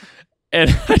 And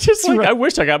I just I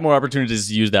wish I got more opportunities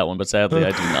to use that one, but sadly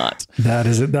I do not.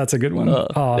 That's a good one.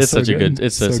 It's such a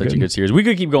good series. We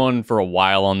could keep going for a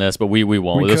while on this, but we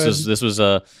won't. This was supposed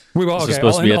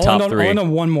to be a top 3. I'll end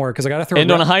on one more because I got to throw. End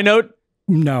on a high note.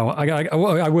 No,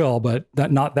 I will, but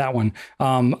not that one.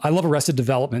 I love Arrested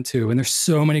Development too, and there's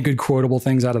so many good quotable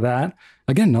things out of that.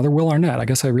 Again, another Will Arnett. I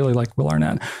guess I really like Will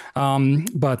Arnett.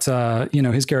 But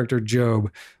his character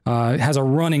Job has a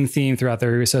running theme throughout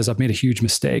there. He says, "I've made a huge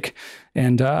mistake,"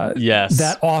 and yes,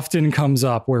 that often comes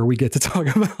up where we get to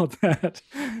talk about that.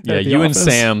 Yeah, you and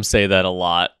Sam say that a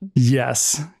lot.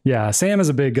 Yes, yeah. Sam is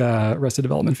a big Arrested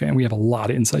Development fan. We have a lot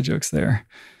of inside jokes there.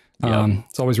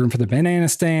 It's always room for the banana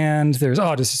stand. There's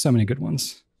just so many good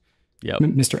ones. Yep.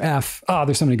 Mr. F.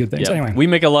 There's so many good things. Yep. Anyway, we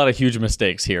make a lot of huge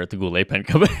mistakes here at the Goulet Pen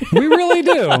Company. We really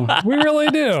do. We really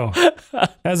do.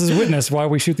 As is witnessed while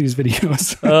we shoot these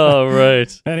videos. Oh,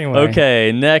 right. Anyway.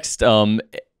 Okay. Next,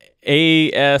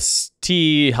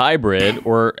 AST hybrid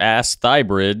or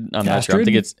AST-hybrid. I'm not sure. I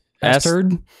think it's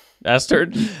Asterd.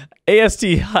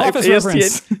 AST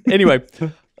hybrid. Anyway.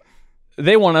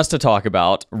 They want us to talk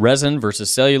about resin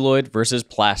versus celluloid versus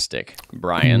plastic,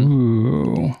 Brian.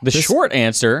 Ooh, the short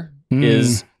answer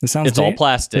is it's all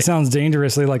plastic. It sounds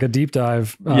dangerously like a deep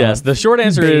dive. Yes, the short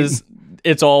answer is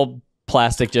it's all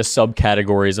plastic, just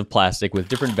subcategories of plastic with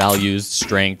different values,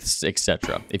 strengths,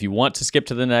 etc. If you want to skip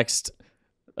to the next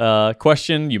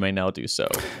question, you may now do so.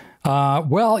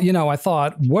 Well, I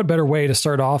thought what better way to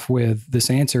start off with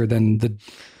this answer than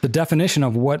the definition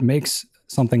of what makes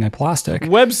something a plastic.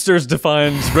 Webster's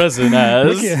defines resin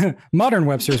as... Modern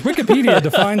Webster's. Wikipedia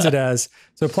defines it as...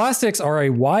 So plastics are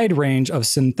a wide range of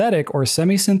synthetic or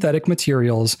semi-synthetic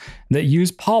materials that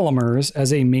use polymers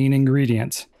as a main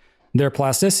ingredient. Their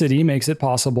plasticity makes it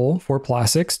possible for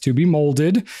plastics to be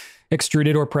molded,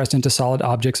 extruded, or pressed into solid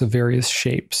objects of various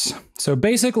shapes. So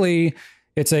basically,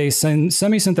 it's a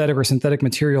semi-synthetic or synthetic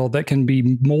material that can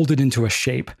be molded into a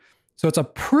shape. So it's a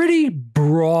pretty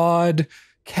broad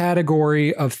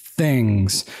category of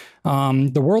things.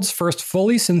 The world's first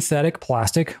fully synthetic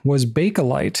plastic was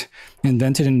Bakelite,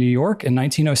 invented in New York in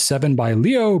 1907 by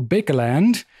Leo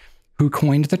Baekeland, who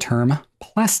coined the term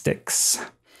plastics.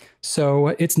 So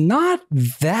it's not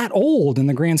that old in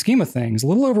the grand scheme of things, a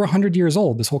little over 100 years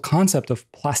old, this whole concept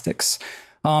of plastics.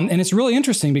 And it's really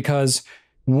interesting because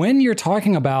when you're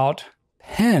talking about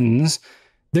pens,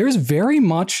 there's very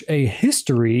much a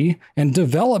history and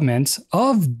development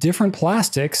of different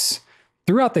plastics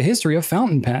throughout the history of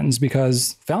fountain pens,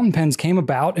 because fountain pens came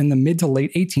about in the mid to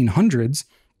late 1800s.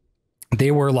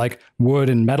 They were like wood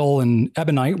and metal and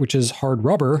ebonite, which is hard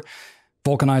rubber,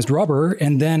 vulcanized rubber.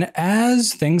 And then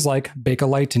as things like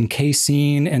Bakelite and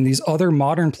casein and these other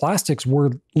modern plastics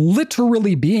were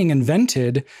literally being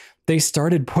invented, they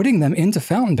started putting them into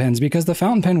fountain pens because the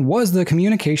fountain pen was the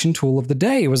communication tool of the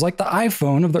day. It was like the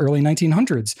iPhone of the early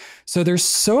 1900s. So there's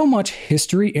so much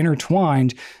history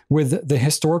intertwined with the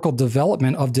historical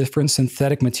development of different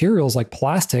synthetic materials like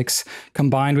plastics,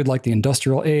 combined with like the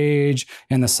industrial age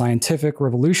and the scientific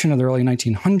revolution of the early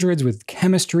 1900s with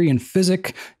chemistry and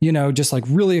physics, just like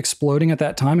really exploding at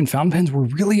that time. And fountain pens were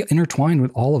really intertwined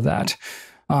with all of that.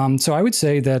 So I would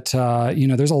say that,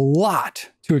 there's a lot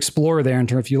to explore there in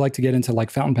terms if you like to get into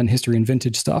like fountain pen history and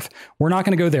vintage stuff. We're not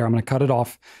going to go there. I'm going to cut it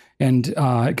off. And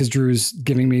because Drew's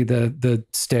giving me the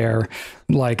stare,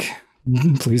 like,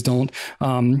 please don't.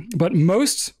 But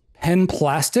most pen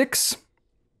plastics,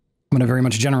 I'm going to very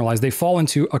much generalize, they fall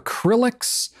into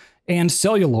acrylics and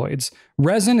celluloids.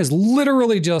 Resin is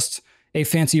literally just a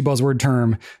fancy buzzword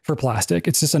term for plastic.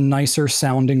 It's just a nicer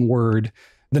sounding word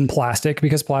than plastic,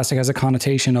 because plastic has a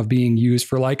connotation of being used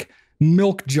for like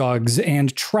milk jugs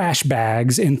and trash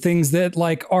bags and things that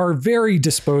like are very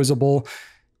disposable.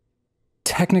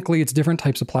 Technically, it's different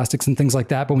types of plastics and things like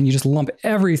that. But when you just lump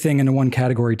everything into one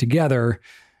category together,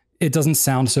 it doesn't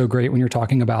sound so great when you're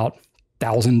talking about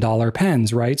 $1,000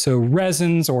 pens, right? So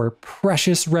resins or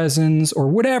precious resins or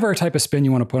whatever type of spin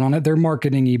you want to put on it, they're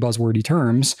marketing-y, buzzwordy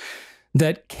terms.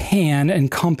 that can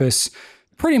encompass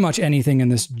pretty much anything in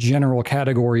this general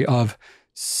category of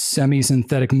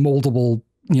semi-synthetic moldable,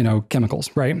 chemicals,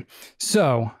 right?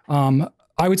 So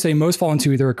I would say most fall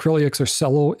into either acrylics or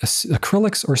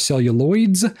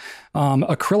celluloids.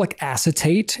 Acrylic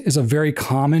acetate is a very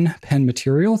common pen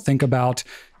material. Think about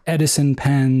Edison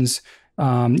pens.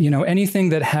 Anything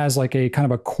that has like a kind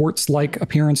of a quartz-like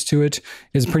appearance to it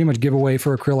is pretty much giveaway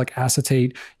for acrylic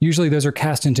acetate. Usually those are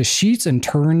cast into sheets and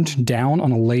turned down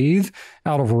on a lathe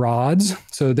out of rods.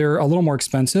 So they're a little more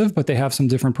expensive, but they have some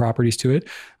different properties to it.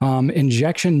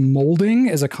 Injection molding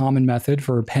is a common method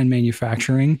for pen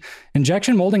manufacturing.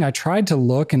 Injection molding, I tried to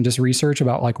look and just research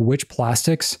about like which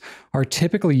plastics are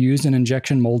typically used in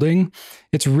injection molding.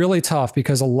 It's really tough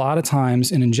because a lot of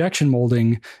times in injection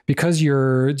molding, because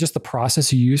you're just the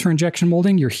process you use for injection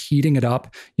molding, you're heating it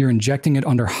up, you're injecting it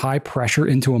under high pressure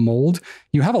into a mold.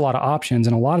 You have a lot of options,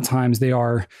 and a lot of times they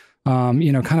are,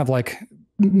 kind of like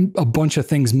a bunch of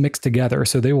things mixed together.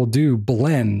 So they will do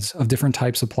blends of different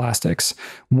types of plastics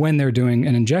when they're doing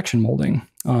an injection molding,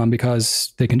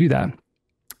 because they can do that.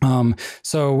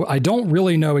 So I don't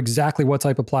really know exactly what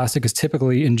type of plastic is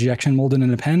typically injection molded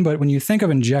in a pen, but when you think of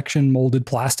injection molded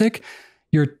plastic,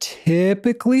 you're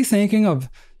typically thinking of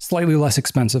slightly less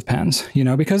expensive pens,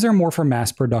 because they're more for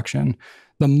mass production.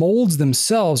 The molds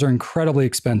themselves are incredibly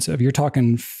expensive. You're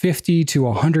talking $50,000 to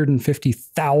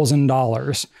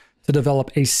 $150,000 to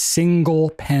develop a single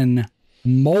pen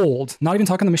mold. Not even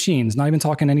talking the machines, not even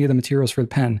talking any of the materials for the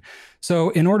pen.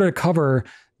 So in order to cover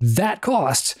that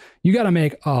cost, you got to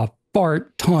make a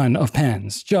fart ton of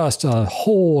pens, just a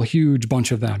whole huge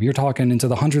bunch of them. You're talking into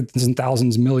the hundreds and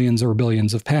thousands, millions or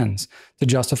billions of pens to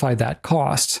justify that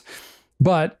cost.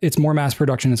 But it's more mass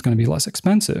production. It's going to be less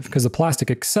expensive because the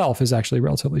plastic itself is actually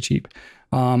relatively cheap.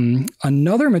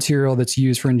 Another material that's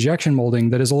used for injection molding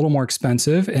that is a little more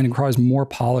expensive and requires more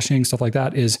polishing, stuff like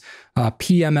that, is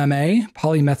PMMA,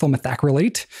 polymethyl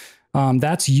methacrylate.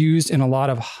 That's used in a lot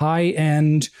of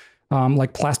high-end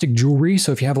like plastic jewelry.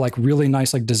 So if you have like really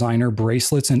nice like designer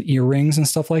bracelets and earrings and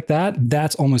stuff like that,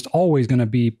 that's almost always going to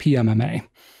be PMMA.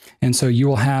 And so you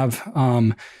will have,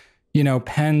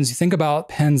 pens. You think about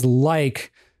pens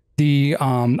like the,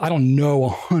 I don't know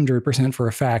 100% for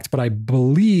a fact, but I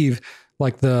believe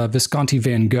like the Visconti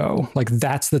Van Gogh, like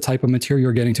that's the type of material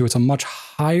you're getting to. It's a much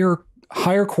higher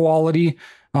quality,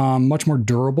 much more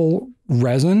durable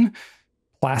resin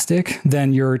plastic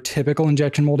than your typical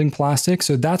injection molding plastic.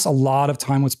 So that's a lot of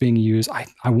time what's being used. I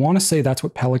want to say that's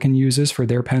what Pelican uses for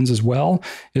their pens as well,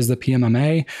 is the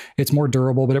PMMA. It's more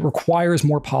durable, but it requires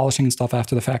more polishing and stuff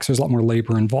after the fact. So there's a lot more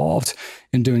labor involved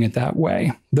in doing it that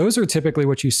way. Those are typically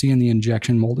what you see in the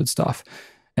injection molded stuff.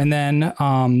 And then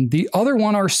the other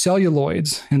one are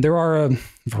celluloids. And there are a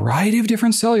variety of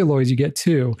different celluloids you get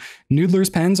too. Noodler's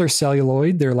pens are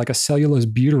celluloid. They're like a cellulose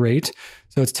butyrate.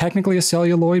 So it's technically a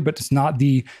celluloid, but it's not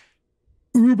the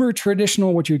uber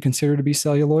traditional, what you would consider to be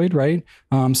celluloid, right?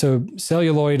 So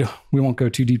celluloid, we won't go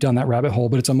too deep down that rabbit hole,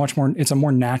 but it's a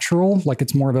more natural, like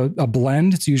it's more of a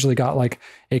blend. It's usually got like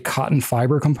a cotton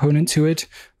fiber component to it.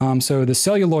 So the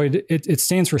celluloid, it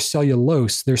stands for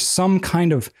cellulose. There's some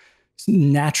kind of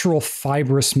natural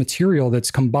fibrous material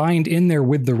that's combined in there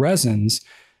with the resins.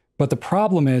 But the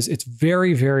problem is it's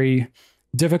very, very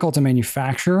difficult to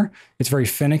manufacture. It's very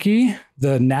finicky.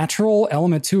 The natural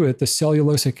element to it, the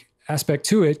cellulosic aspect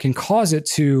to it, can cause it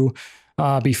to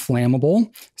be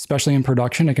flammable, especially in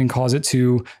production. It can cause it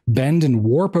to bend and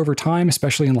warp over time,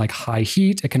 especially in like high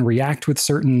heat. It can react with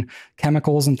certain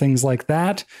chemicals and things like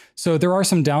that. So there are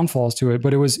some downfalls to it,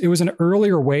 but it was an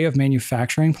earlier way of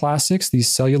manufacturing plastics, these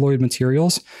celluloid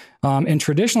materials. And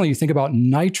traditionally, you think about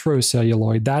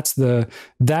nitrocelluloid.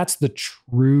 That's the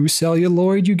true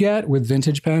celluloid you get with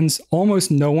vintage pens.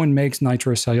 Almost no one makes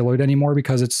nitrocelluloid anymore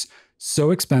because it's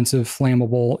so expensive,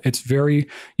 flammable.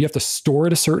 You have to store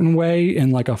it a certain way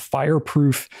in like a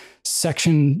fireproof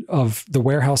section of the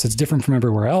warehouse that's different from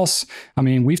everywhere else. I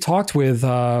mean, we've talked with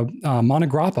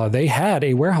Monograppa. They had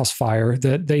a warehouse fire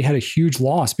that they had a huge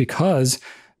loss because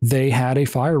they had a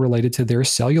fire related to their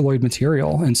celluloid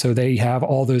material. And so they have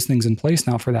all those things in place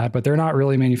now for that, but they're not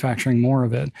really manufacturing more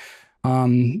of it.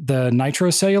 The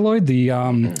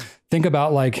nitrocelluloid, think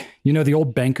about like, the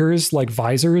old bankers, like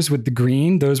visors with the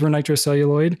green, those were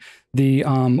nitrocelluloid. The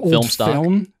old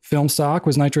film stock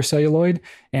was nitrocelluloid,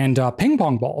 and ping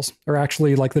pong balls are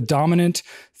actually like the dominant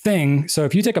thing. So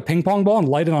if you take a ping pong ball and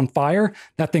light it on fire,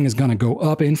 that thing is going to go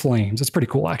up in flames. It's pretty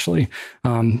cool, actually.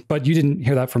 But you didn't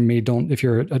hear that from me. Don't, if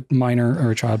you're a minor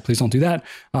or a child, please don't do that.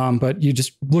 But you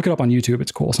just look it up on YouTube.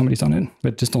 It's cool. Somebody's done it,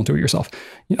 but just don't do it yourself.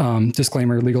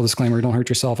 Disclaimer, legal disclaimer, don't hurt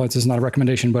yourself. This is not a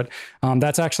recommendation, but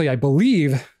that's actually, I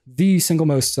believe, the single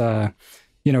most,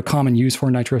 common use for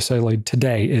nitrocelluloid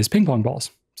today is ping pong balls.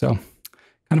 So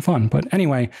kind of fun. But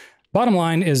anyway, bottom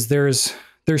line is there's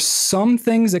some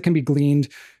things that can be gleaned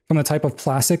from the type of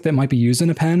plastic that might be used in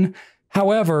a pen.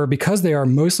 However, because they are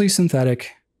mostly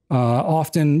synthetic,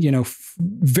 often,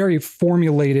 very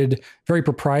formulated, very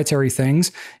proprietary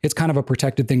things, it's kind of a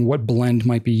protected thing what blend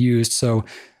might be used. So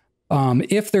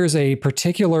if there's a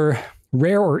particular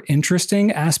rare or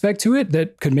interesting aspect to it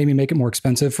that could maybe make it more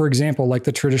expensive, for example, like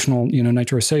the traditional,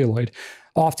 nitrocelluloid,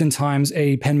 oftentimes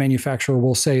a pen manufacturer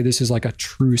will say this is like a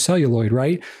true celluloid,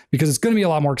 right? Because it's going to be a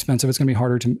lot more expensive. It's going to be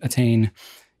harder to attain.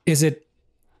 Is it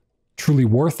truly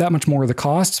worth that much more of the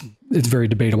cost? It's very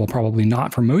debatable, probably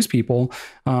not for most people.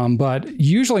 But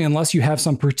usually, unless you have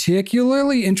some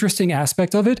particularly interesting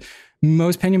aspect of it,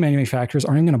 most pen manufacturers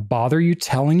aren't even going to bother you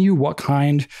telling you what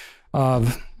kind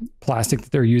of plastic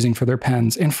that they're using for their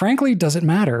pens. And frankly, does it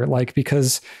matter?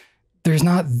 Because there's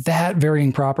not that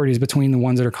varying properties between the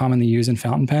ones that are commonly used in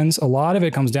fountain pens. A lot of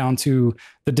it comes down to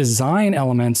the design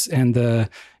elements and the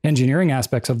engineering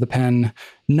aspects of the pen,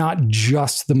 not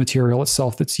just the material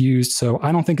itself that's used. So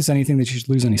I don't think it's anything that you should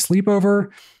lose any sleep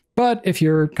over. But if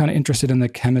you're kind of interested in the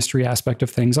chemistry aspect of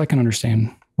things, I can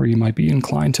understand where you might be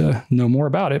inclined to know more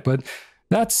about it. But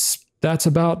that's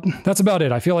about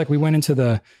it. I feel like we went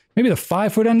into maybe the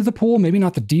 5-foot end of the pool, maybe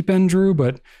not the deep end, Drew,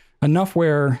 but enough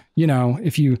where,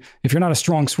 if you're not a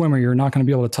strong swimmer, you're not going to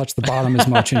be able to touch the bottom as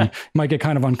much and you might get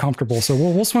kind of uncomfortable. So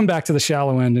we'll swim back to the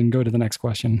shallow end and go to the next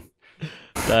question.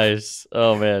 Nice.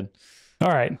 Oh man. All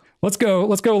right. Let's go a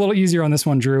little easier on this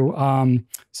one, Drew.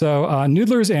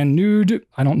 Noodlers and nude,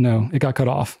 I don't know. It got cut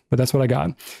off, but that's what I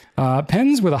got.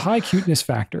 Pens with a high cuteness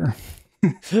factor.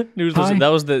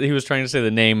 Noodlers, he was trying to say the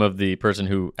name of the person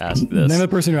who asked this. Name of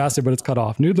the person who asked it, but it's cut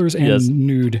off. Noodlers and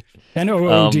nude.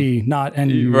 N-O-O-D, not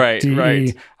N-U-D-E.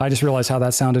 Right. I just realized how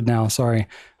that sounded now. Sorry.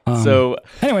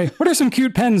 Anyway, what are some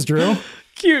cute pens, Drew?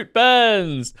 Cute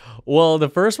pens. Well, the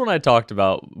first one I thought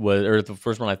about was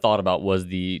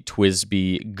the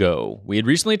TWSBI Go. We had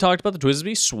recently talked about the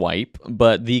TWSBI Swipe,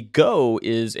 but the Go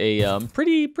is a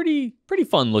pretty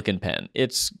fun looking pen.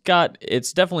 It's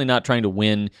definitely not trying to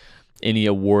win any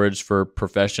awards for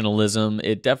professionalism.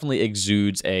 It definitely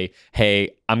exudes a,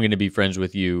 hey, I'm going to be friends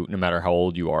with you no matter how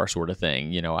old you are sort of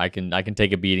thing. I can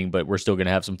take a beating, but we're still going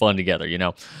to have some fun together,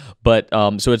 But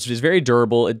so it's very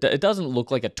durable. It doesn't look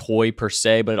like a toy per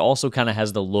se, but it also kind of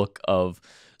has the look of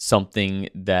something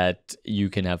that you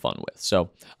can have fun with.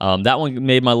 So that one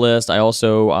made my list. I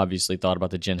also obviously thought about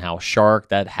the Jinhao Shark.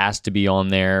 That has to be on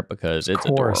there because it's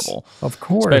adorable. Of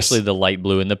course. Especially the light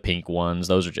blue and the pink ones.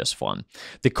 Those are just fun.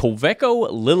 The Kaweco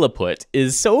Lilliput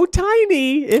is so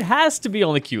tiny. It has to be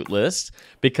on the cute list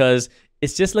because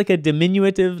it's just like a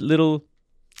diminutive little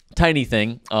tiny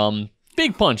thing.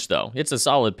 Big punch, though. It's a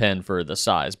solid pen for the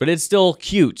size, but it's still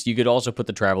cute. You could also put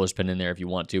the Traveler's pen in there if you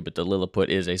want to, but the Lilliput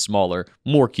is a smaller,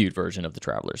 more cute version of the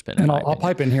Traveler's pen. And I'll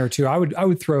pipe in here, too. I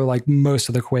would throw like most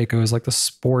of the Kawecos, like the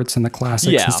sports and the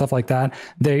classics and stuff like that.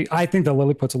 I think the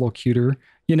Lilliput's a little cuter,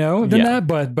 than that,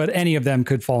 but any of them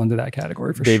could fall into that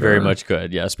category for sure. They very much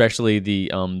could, yeah. Especially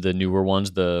the newer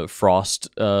ones, the Frost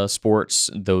sports.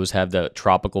 Those have the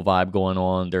tropical vibe going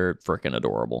on. They're freaking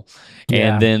adorable.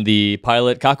 Yeah. And then the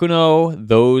Pilot Kakuno,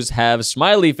 those have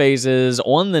smiley faces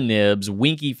on the nibs,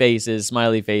 winky faces,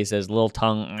 smiley faces, little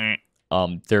tongue.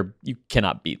 You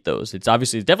cannot beat those. It's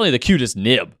definitely the cutest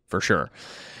nib for sure.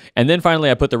 And then finally,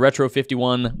 I put the Retro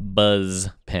 51 Buzz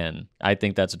pen. I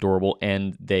think that's adorable.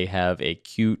 And they have a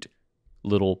cute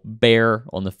little bear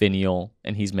on the finial,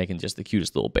 and he's making just the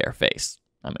cutest little bear face.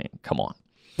 I mean, come on.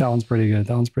 That one's pretty good.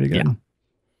 Yeah.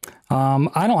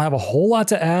 I don't have a whole lot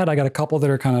to add. I got a couple that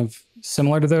are kind of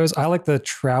similar to those. I like the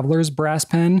Traveler's brass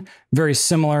pen, very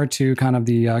similar to kind of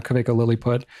the Kaweco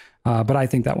Lilliput, but I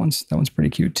think that one's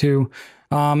pretty cute too.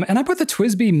 And I put the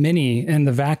TWSBI Mini and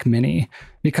the VAC Mini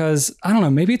because I don't know,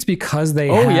 maybe it's because they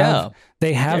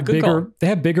have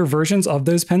bigger versions of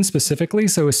those pens specifically.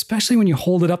 So especially when you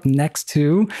hold it up next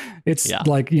to, it's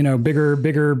like,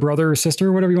 bigger brother or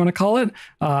sister, whatever you want to call it.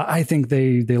 I think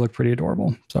they look pretty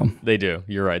adorable. So they do.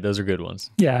 You're right. Those are good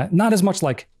ones. Yeah. Not as much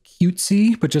like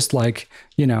cutesy, but just like,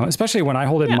 especially when I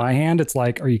hold it in my hand, it's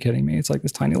like, are you kidding me? It's like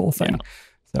this tiny little thing. Yeah.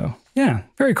 So yeah,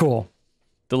 very cool.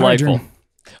 Delightful.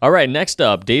 All right, next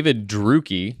up, David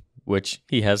Druki, which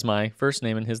he has my first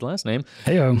name and his last name.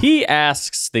 Heyo. He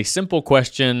asks the simple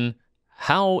question,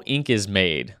 how ink is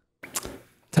made.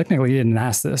 Technically, he didn't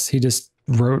ask this. He just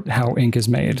wrote how ink is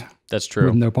made. That's true.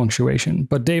 With no punctuation.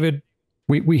 But David,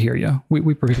 we hear you.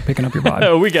 We're picking up your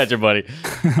vibe. We got you, buddy.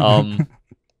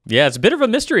 Yeah, it's a bit of a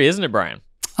mystery, isn't it, Brian?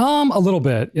 A little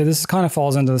bit. Yeah, this kind of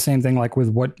falls into the same thing, like with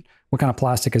what kind of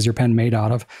plastic is your pen made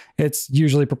out of. It's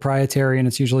usually proprietary and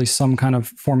it's usually some kind of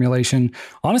formulation.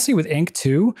 Honestly, with ink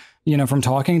too, from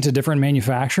talking to different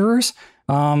manufacturers,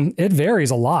 it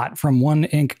varies a lot from one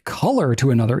ink color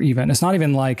to another even. It's not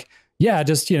even like, yeah,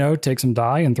 just, take some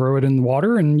dye and throw it in the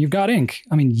water and you've got ink.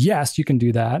 I mean, yes, you can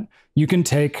do that. You can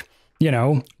take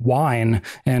wine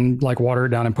and like water it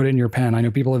down and put it in your pen. I know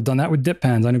people have done that with dip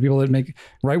pens. I know people that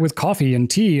write with coffee and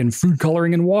tea and food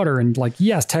coloring and water. And like,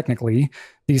 yes, technically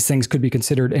these things could be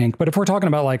considered ink. But if we're talking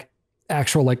about like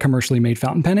actual, like commercially made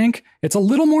fountain pen ink, it's a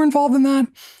little more involved than that.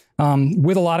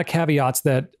 With a lot of caveats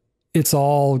that it's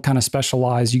all kind of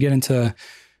specialized. You get into,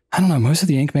 I don't know, most of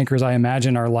the ink makers I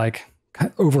imagine are like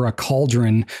over a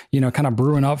cauldron, kind of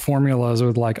brewing up formulas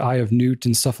with like Eye of Newt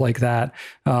and stuff like that,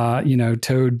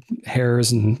 toad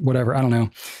hairs and whatever. I don't know.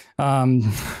 I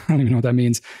don't even know what that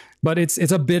means, but it's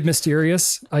a bit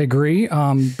mysterious. I agree.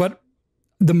 But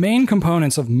the main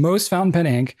components of most fountain pen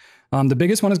ink, the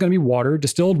biggest one is going to be water,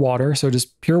 distilled water. So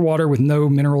just pure water with no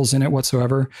minerals in it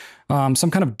whatsoever.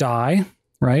 Some kind of dye,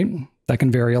 right? That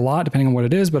can vary a lot depending on what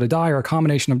it is, but a dye or a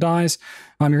combination of dyes.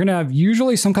 You're going to have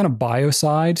usually some kind of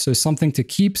biocide, so something to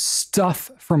keep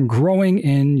stuff from growing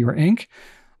in your ink.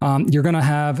 You're going to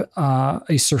have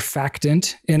a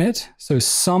surfactant in it, so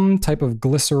some type of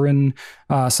glycerin,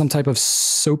 some type of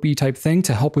soapy type thing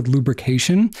to help with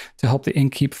lubrication, to help the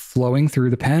ink keep flowing through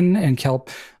the pen and help,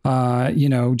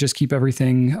 just keep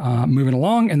everything moving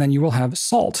along. And then you will have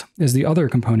salt is the other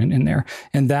component in there.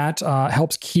 And that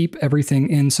helps keep everything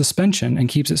in suspension and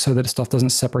keeps it so that stuff doesn't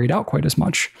separate out quite as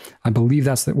much. I believe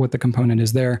that's what the component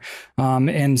is there.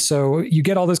 And so you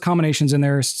get all those combinations in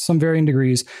there, some varying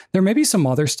degrees. There may be some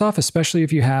other stuff, especially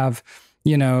if you have,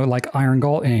 like iron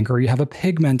gall ink, or you have a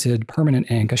pigmented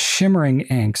permanent ink, a shimmering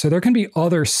ink. So there can be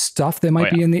other stuff that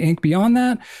might be in the ink beyond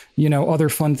that, other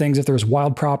fun things. If there's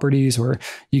wild properties or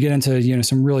you get into,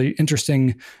 some really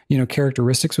interesting,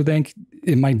 characteristics with ink,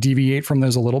 it might deviate from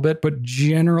those a little bit. But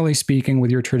generally speaking,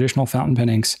 with your traditional fountain pen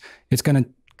inks, it's going to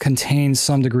contain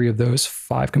some degree of those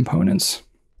 5 components.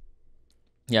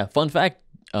 Yeah. Fun fact,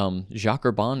 Jacques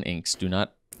Herbin inks do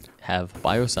not have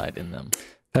biocide in them.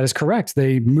 That is correct.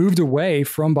 They moved away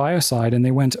from biocide and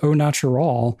they went au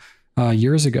natural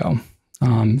years ago. So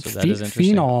that is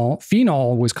interesting.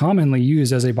 Phenol was commonly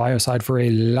used as a biocide for a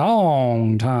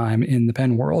long time in the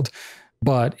pen world,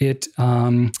 but it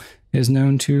is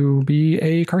known to be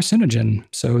a carcinogen.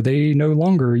 So they no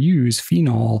longer use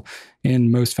phenol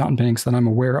in most fountain pen inks that I'm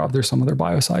aware of. There's some other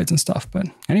biocides and stuff. But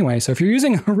anyway, so if you're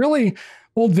using a really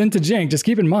old vintage ink, just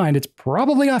keep in mind it's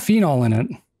probably got phenol in it.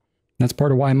 That's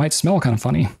part of why it might smell kind of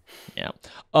funny. Yeah.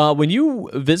 When you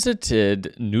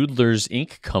visited Noodler's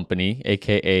Ink Company,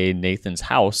 aka Nathan's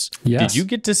house, did you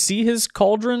get to see his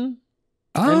cauldron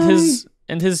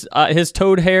and his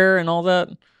toad hair and all that?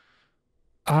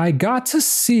 I got to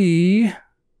see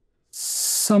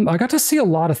a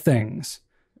lot of things.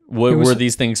 Were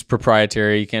these things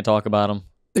proprietary? You can't talk about them?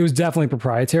 It was definitely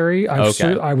proprietary. I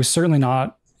was certainly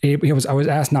not. I was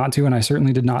asked not to, and I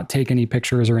certainly did not take any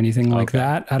pictures or anything like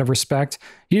that out of respect.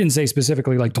 He didn't say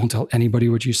specifically, like, don't tell anybody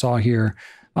what you saw here.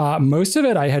 Most of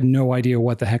it, I had no idea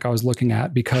what the heck I was looking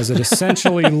at because it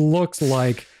essentially looked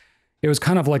like it was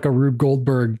kind of like a Rube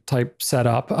Goldberg type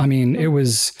setup. I mean, it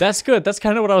was... That's good. That's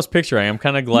kind of what I was picturing. I'm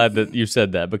kind of glad that you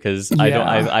said that because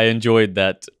I enjoyed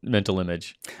that mental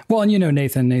image. Well, and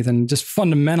Nathan just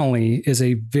fundamentally is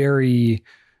a very...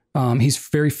 he's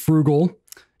very frugal.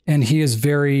 And he is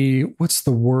very, what's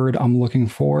the word I'm looking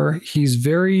for? He's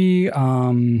very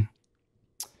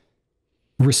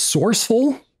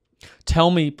resourceful.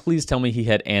 Please tell me he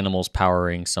had animals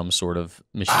powering some sort of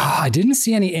machine. I didn't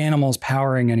see any animals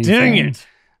powering anything. Dang it.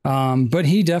 But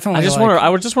he definitely... I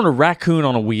would just want a raccoon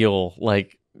on a wheel,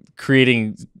 like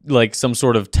creating like some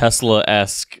sort of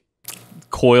Tesla-esque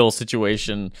coil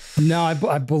situation. No,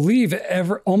 I believe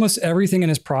almost everything in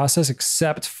his process,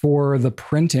 except for the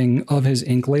printing of his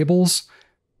ink labels,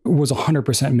 was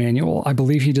 100% manual. I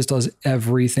believe he just does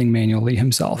everything manually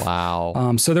himself.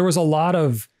 Wow. So there was a lot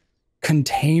of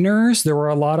containers. There were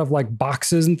a lot of like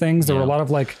boxes and things. There were a lot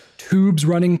of like tubes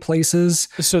running places.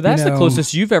 So that's the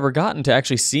closest you've ever gotten to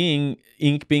actually seeing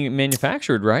ink being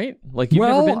manufactured, right? Like you've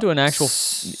never been to an actual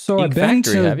ink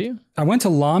factory, have you? I went to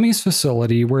Lami's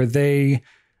facility where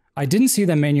I didn't see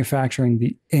them manufacturing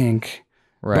the ink,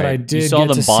 but I did. You saw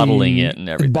them bottling it and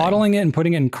everything. Bottling it and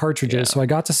putting it in cartridges. Yeah. So I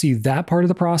got to see that part of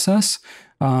the process.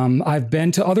 I've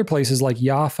been to other places like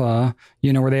Jaffa,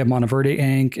 where they have Monteverde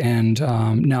ink, and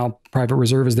now Private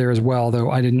Reserve is there as well,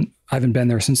 though I haven't been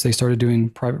there since they started doing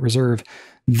Private Reserve.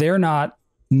 They're not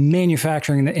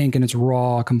manufacturing the ink in its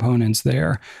raw components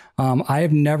there. I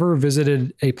have never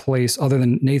visited a place other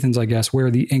than Nathan's, I guess,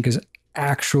 where the ink is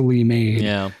actually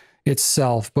made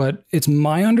itself. But it's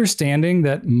my understanding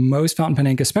that most fountain pen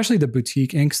ink, especially the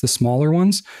boutique inks, the smaller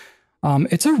ones,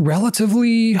 it's a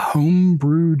relatively home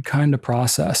brewed kind of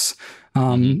process.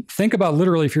 Think about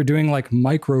literally if you're doing like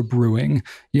micro brewing,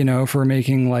 for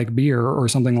making like beer or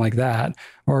something like that,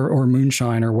 or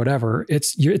moonshine or whatever.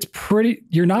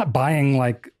 You're not buying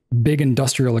like big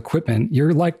industrial equipment.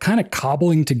 You're like kind of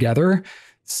cobbling together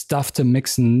stuff to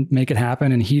mix and make it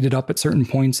happen and heat it up at certain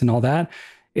points and all that.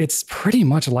 It's pretty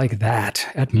much like that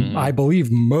at, I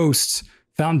believe, most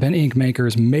fountain pen ink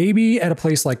makers, maybe at a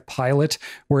place like Pilot,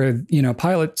 where,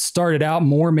 Pilot started out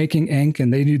more making ink,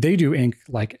 and they do ink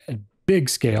like at big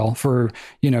scale for,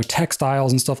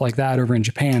 textiles and stuff like that over in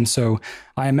Japan. So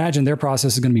I imagine their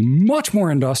process is going to be much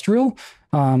more industrial.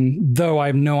 Though I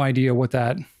have no idea what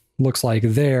that looks like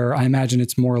there. I imagine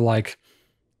it's more like,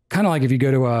 kind of like if you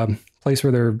go to a place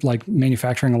where they're like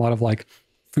manufacturing a lot of like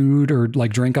food or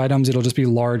like drink items, it'll just be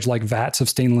large like vats of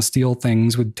stainless steel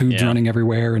things with tubes running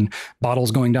everywhere and bottles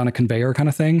going down a conveyor kind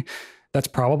of thing. That's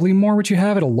probably more what you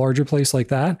have at a larger place like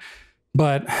that.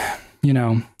 But,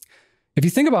 if you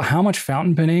think about how much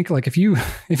fountain pen ink, like if you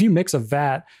mix a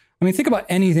vat, I mean, think about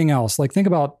anything else. Like think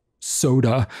about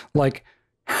soda, like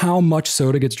how much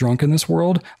soda gets drunk in this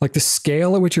world, like the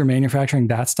scale at which you're manufacturing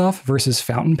that stuff versus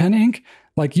fountain pen ink.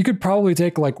 Like you could probably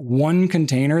take like one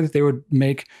container that they would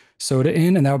make soda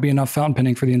in, and that would be enough fountain pen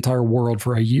ink for the entire world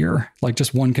for a year, like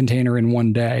just one container in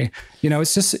one day.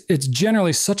 It's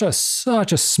generally such a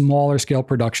smaller scale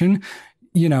production.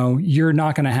 You're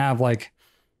not going to have like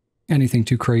anything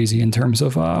too crazy in terms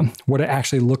of what it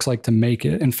actually looks like to make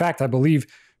it. In fact, I believe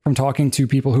from talking to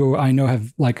people who I know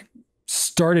have like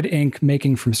started ink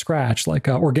making from scratch, like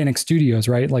Organic Studios,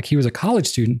 right? Like he was a college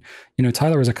student.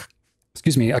 Tyler was a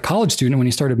college student when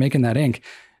he started making that ink.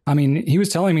 I mean, he was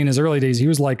telling me in his early days, he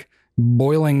was like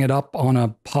boiling it up on a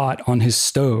pot on his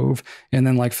stove and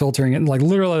then like filtering it and like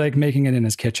literally like making it in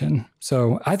his kitchen.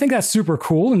 So I think that's super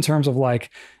cool in terms of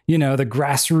like, the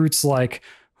grassroots, like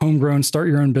homegrown, start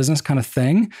your own business kind of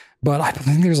thing. But I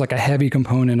think there's like a heavy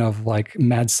component of like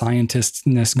mad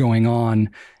scientistness going on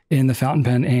in the fountain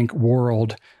pen ink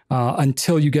world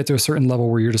until you get to a certain level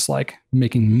where you're just like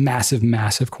making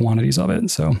massive quantities of it.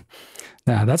 So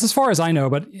yeah, that's as far as I know.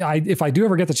 But if I do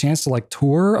ever get the chance to like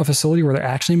tour a facility where they're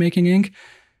actually making ink,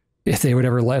 if they would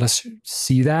ever let us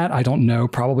see that, I don't know.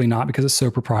 Probably not, because it's so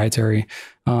proprietary.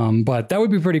 But that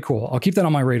would be pretty cool. I'll keep that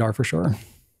on my radar for sure.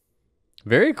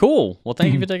 Very cool. Well,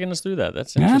 thank you for taking us through that.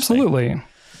 That's interesting. Absolutely.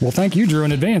 Well, thank you, Drew,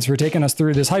 in advance for taking us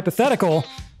through this hypothetical,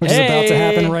 which is about to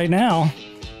happen right now.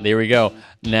 There we go.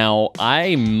 Now,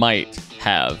 I might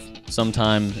have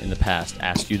sometime in the past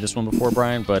asked you this one before,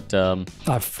 Brian, but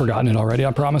I've forgotten it already,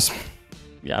 I promise.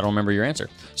 Yeah, I don't remember your answer.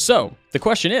 So the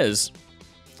question is,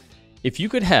 if you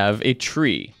could have a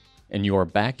tree in your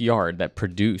backyard that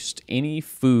produced any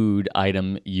food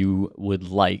item you would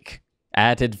like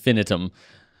ad infinitum,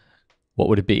 what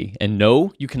would it be? And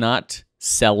no, you cannot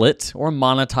sell it or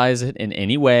monetize it in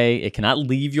any way. It cannot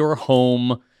leave your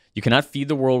home. You cannot feed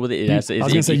the world with it. I was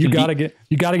gonna say you gotta give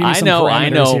me some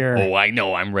parameters here. Oh, I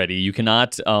know. I'm ready. You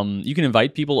cannot. You can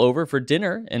invite people over for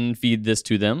dinner and feed this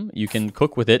to them. You can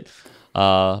cook with it,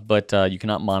 but you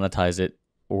cannot monetize it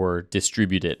or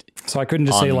distribute it. So I couldn't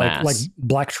just say like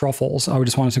black truffles. I would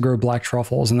just want it to grow black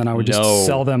truffles, and then I would just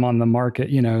sell them on the market.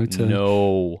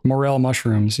 To morel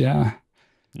mushrooms. Yeah.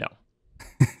 No.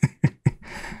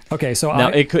 Okay, so now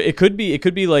it could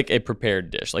be like a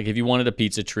prepared dish. Like if you wanted a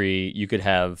pizza tree, you could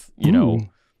have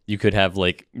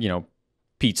like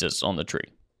pizzas on the tree.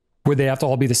 Would they have to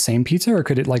all be the same pizza, or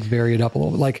could it like vary it up a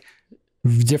little bit? Like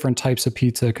different types of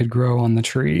pizza could grow on the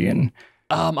tree, and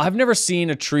I've never seen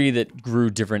a tree that grew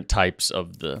different types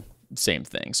of the same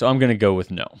thing. So I'm gonna go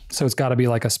with no. So it's got to be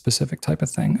like a specific type of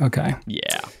thing. Okay.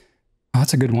 Yeah. Oh,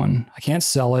 that's a good one. I can't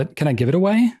sell it. Can I give it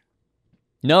away?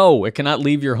 No, it cannot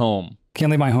leave your home.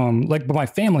 Can't leave my home. But my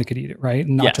family could eat it, right?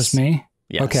 Not just me?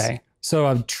 Yes. Okay. So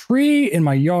a tree in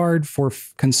my yard for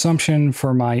consumption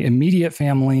for my immediate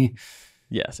family.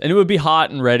 Yes. And it would be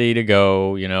hot and ready to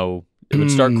go. It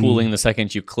would start cooling the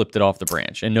second you clipped it off the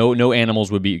branch. And no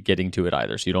animals would be getting to it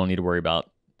either. So you don't need to worry about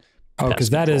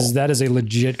because that is a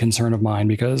legit concern of mine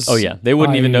because they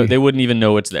wouldn't even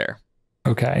know it's there.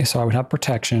 Okay. So I would have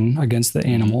protection against the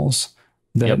animals.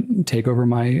 that take over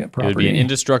my property. It would be an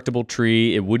indestructible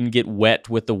tree. It wouldn't get wet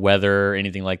with the weather or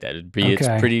anything like that.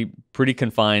 It's pretty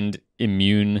confined,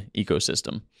 immune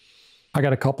ecosystem. I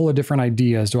got a couple of different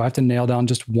ideas. Do I have to nail down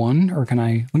just one, or can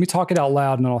I? Let me talk it out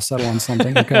loud, and then I'll settle on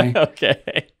something. Okay.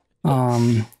 Okay.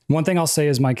 One thing I'll say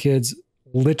is my kids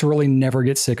literally never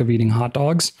get sick of eating hot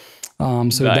dogs.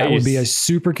 So that would be a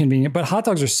super convenient, but hot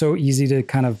dogs are so easy to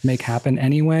kind of make happen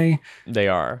anyway. They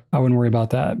are. I wouldn't worry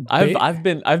about that. I've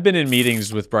been in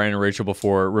meetings with Brian and Rachel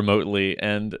before remotely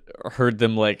and heard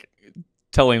them like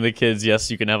telling the kids, yes,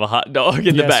 you can have a hot dog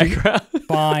in the background.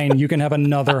 Fine. You can have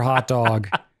another hot dog.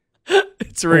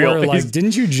 It's real. Or like,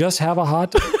 didn't you just have a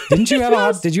hot dog? Did you have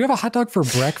a hot dog for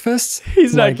breakfast?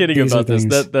 He's not kidding about this.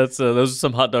 Those are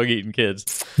some hot dog eating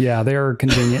kids. Yeah, they're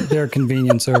convenient. They're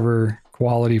convenience over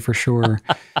quality for sure.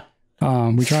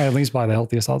 We try at least buy the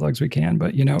healthiest hot dogs we can,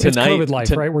 but you know, it's COVID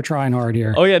life, right? We're trying hard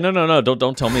here. Oh yeah, no.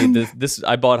 Don't tell me this.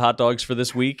 I bought hot dogs for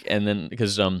this week, and then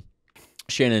because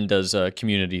Shannon does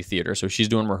community theater, so she's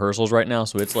doing rehearsals right now.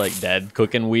 So it's like dad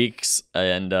cooking weeks,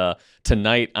 and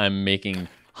tonight I'm making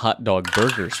hot dog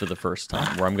burgers for the first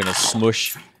time, where I'm going to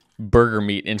smush burger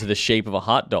meat into the shape of a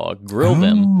hot dog, grill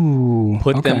them,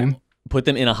 put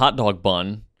them in a hot dog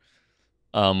bun,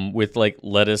 with like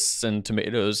lettuce and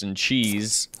tomatoes and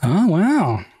cheese. Oh,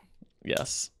 wow.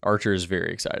 Yes. Archer is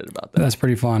very excited about that. That's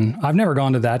pretty fun. I've never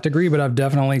gone to that degree, but I've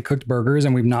definitely cooked burgers,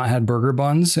 and we've not had burger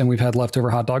buns, and we've had leftover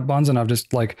hot dog buns, and I've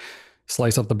just like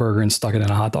sliced up the burger and stuck it in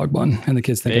a hot dog bun. And the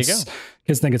kids think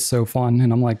it's so fun.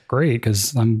 And I'm like, great,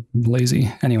 because I'm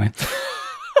lazy. Anyway.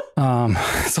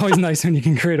 It's always nice when you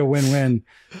can create a win-win.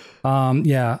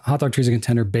 Yeah, hot dog tree is a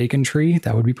contender. Bacon tree,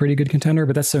 that would be pretty good contender,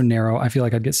 but that's so narrow. I feel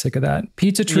like I'd get sick of that.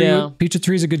 Pizza tree, pizza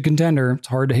tree is a good contender. It's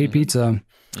hard to hate pizza.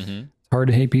 It's hard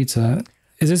to hate pizza.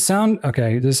 Does it sound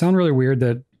really weird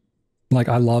that like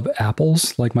I love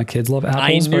apples? Like my kids love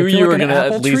apples. I knew you were gonna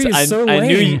at least. I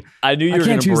knew you were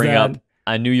gonna bring up.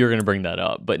 I knew you were gonna bring that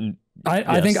up, but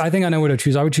I think I know what to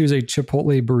choose. I would choose a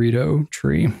Chipotle burrito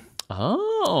tree.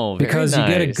 Oh, because very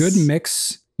nice. You get a good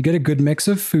mix. You get a good mix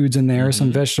of foods in there,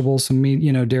 some vegetables, some meat,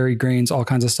 dairy, grains, all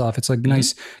kinds of stuff. It's like a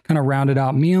nice kind of rounded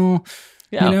out meal.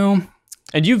 Yeah.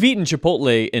 And you've eaten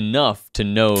Chipotle enough to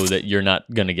know that you're not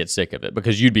going to get sick of it,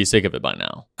 because you'd be sick of it by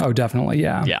now. Oh, definitely.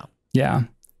 Yeah. Yeah. Yeah.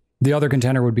 The other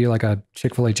contender would be like a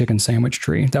Chick-fil-A chicken sandwich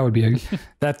tree. That would be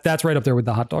that's right up there with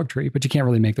the hot dog tree, but you can't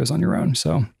really make those on your own.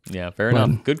 So yeah, fair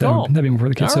enough. Good call. That'd be more for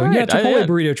the kids. All right. Chipotle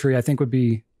burrito tree, I think would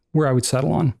be where I would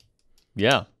settle on.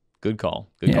 Yeah. Good call.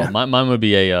 Good call. Mine would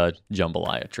be a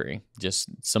jambalaya tree. Just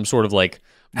some sort of like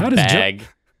bag.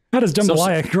 How does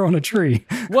jambalaya grow on a tree?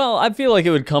 Well, I feel like it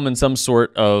would come in some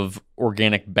sort of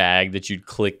organic bag that you'd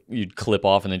clip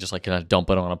off and then just like kind of dump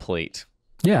it on a plate.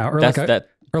 Yeah,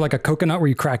 or like a coconut where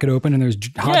you crack it open and there's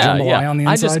hot jambalaya on the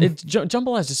inside.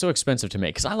 Jambalaya is just so expensive to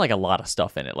make because I like a lot of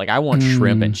stuff in it. Like I want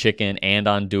shrimp and chicken and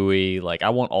andouille. Like I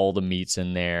want all the meats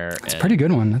in there. It's a pretty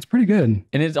good one. That's pretty good.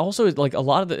 And it's also like a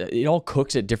lot of it all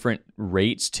cooks at different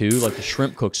rates too. Like the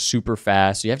shrimp cooks super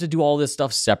fast. So you have to do all this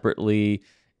stuff separately.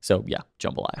 So yeah,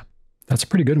 jambalaya. That's a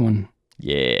pretty good one.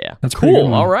 Yeah. That's cool. Good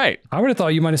one. All right. I would have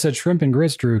thought you might have said shrimp and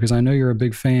grits, Drew, because I know you're a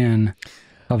big fan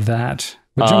of that.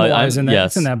 But jambalaya is in that.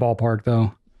 It's in that ballpark,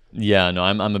 though. Yeah, no,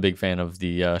 I'm a big fan of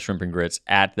the shrimp and grits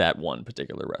at that one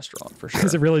particular restaurant for sure.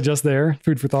 Is it really just there?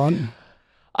 Food for thought?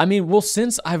 I mean, well,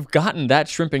 since I've gotten that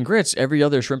shrimp and grits, every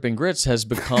other shrimp and grits has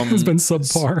become has been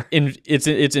subpar.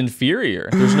 It's inferior.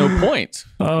 There's no point.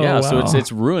 Wow. So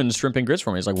it's ruined shrimp and grits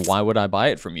for me. It's like, why would I buy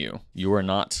it from you? You are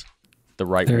not the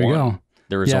right one. There you go.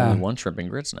 There is only one shrimp and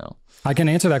grits now. I can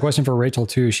answer that question for Rachel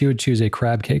too. She would choose a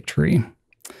crab cake tree.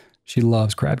 She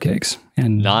loves crab cakes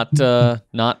and not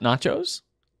nachos.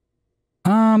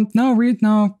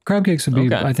 No, crab cakes would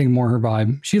be, I think, more her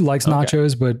vibe. She likes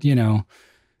nachos, but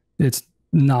it's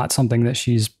not something that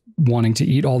she's wanting to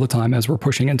eat all the time as we're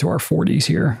pushing into our 40s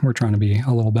here. We're trying to be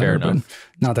a little better, but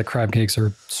not that crab cakes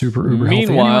are super uber healthy.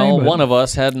 Meanwhile, one of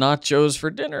us had nachos for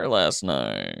dinner last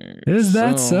night. Is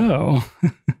that so?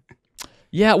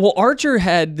 Yeah, well, Archer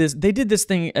had this. They did this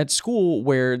thing at school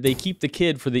where they keep the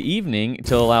kid for the evening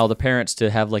to allow the parents to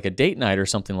have like a date night or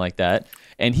something like that.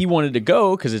 And he wanted to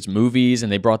go because it's movies,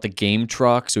 and they brought the game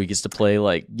truck, so he gets to play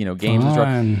like games and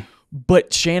stuff.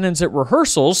 But Shannon's at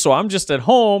rehearsals, so I'm just at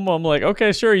home. I'm like,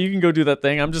 okay, sure, you can go do that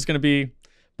thing. I'm just gonna be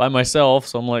by myself,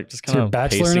 so I'm like just kind of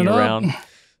pacing around.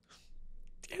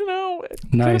 It could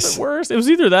have been worse. It was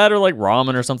either that or like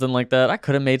ramen or something like that. I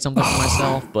could have made something for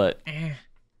myself, but.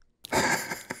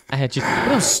 I had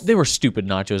they were stupid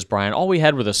nachos, Brian. All we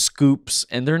had were the scoops,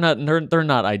 and they're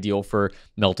not ideal for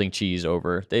melting cheese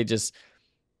over.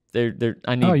 They're.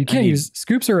 I need. Oh, you can't use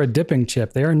scoops are a dipping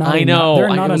chip. They are not. I know. They're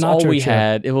not it was a all nacho we chip.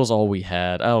 had. It was all we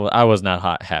had. I was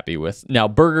not happy with. Now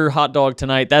burger, hot dog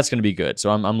tonight. That's going to be good. So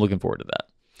I'm looking forward to that.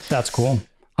 That's cool.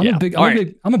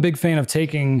 I'm a big fan of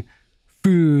taking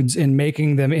foods and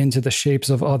making them into the shapes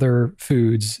of other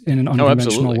foods in an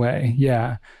unconventional way.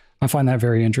 Yeah, I find that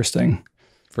very interesting.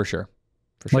 For sure.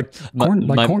 For sure. Corn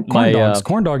dogs.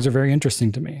 Corn dogs are very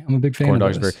interesting to me. I'm a big fan of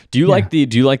those. Do you like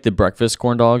the breakfast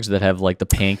corn dogs that have like the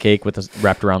pancake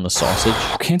wrapped around the sausage?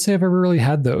 I can't say I've ever really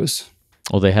had those.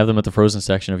 Well, they have them at the frozen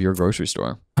section of your grocery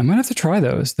store. I might have to try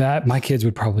those. That my kids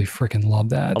would probably freaking love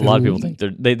that. A lot of people think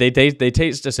they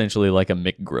taste essentially like a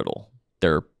McGriddle.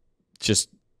 They're just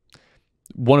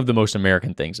one of the most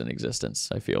American things in existence,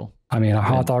 I feel. I mean, a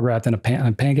hot dog wrapped in a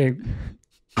pancake.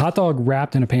 Hot dog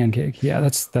wrapped in a pancake. Yeah,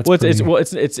 that's.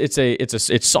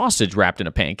 It's sausage wrapped in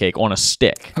a pancake on a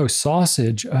stick. Oh,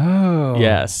 sausage. Oh.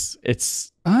 Yes,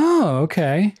 Oh,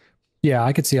 okay. Yeah,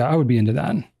 I could see. I would be into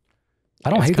that. I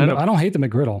don't hate the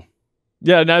McGriddle.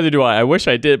 Yeah, neither do I. I wish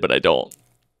I did, but I don't.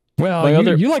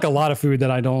 Well, you like a lot of food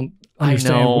that I don't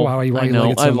understand. Why you like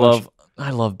it so much.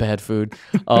 I love bad food.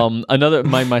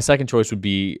 My second choice would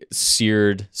be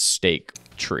seared steak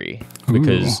tree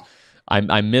because. Ooh.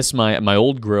 I miss my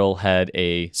old grill had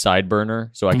a side burner,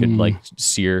 so I could like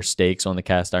sear steaks on the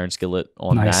cast iron skillet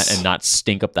on that and not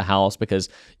stink up the house because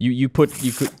you cook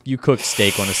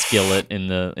steak on a skillet in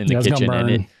the kitchen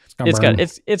and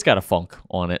it's got a funk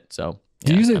on it. So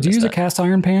do you use a cast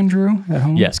iron pan, Drew, at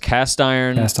home? Yes, cast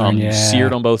iron,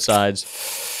 seared on both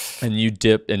sides. And you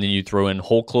dip, and then you throw in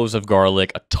whole cloves of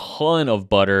garlic, a ton of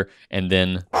butter, and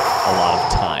then a lot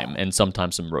of thyme, and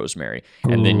sometimes some rosemary.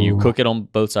 And then you cook it on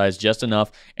both sides just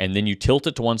enough, and then you tilt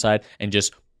it to one side and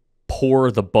just pour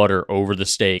the butter over the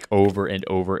steak over and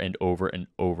over and over and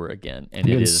over again. And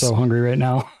it is so hungry right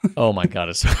now. Oh my God,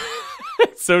 it's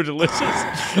so delicious.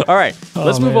 All right,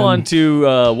 let's move on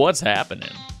to what's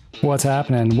happening. What's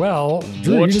happening? Well,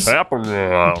 Drew,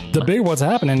 happening? The big what's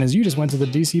happening is you just went to the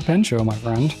DC Pen Show, my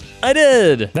friend. I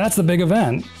did. That's the big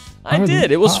event. I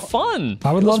did. It was fun.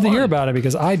 I would love to hear about it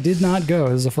because I did not go.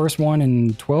 This is the first one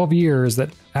in 12 years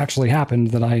that actually happened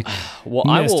that I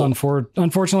missed,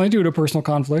 unfortunately, due to personal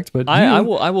conflict. But I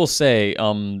will say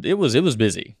it was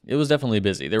busy. It was definitely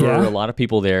busy. There were a lot of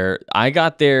people there. I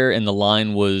got there and the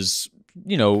line was,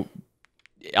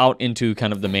 out into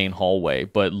kind of the main hallway.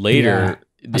 But later...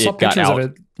 I saw pictures of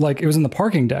it, like it was in the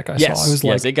parking deck. I saw. It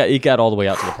was it got all the way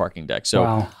out to the parking deck.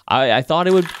 So I thought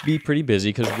it would be pretty busy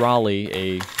because Raleigh,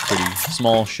 a pretty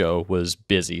small show, was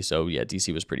busy. So yeah,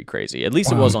 DC was pretty crazy. At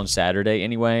least it was on Saturday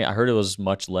anyway. I heard it was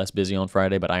much less busy on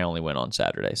Friday, but I only went on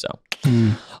Saturday. So,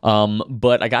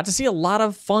 but I got to see a lot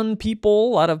of fun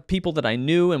people, a lot of people that I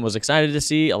knew and was excited to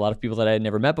see, a lot of people that I had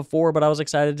never met before, but I was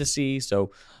excited to see. So.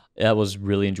 That was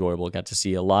really enjoyable. Got to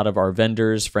see a lot of our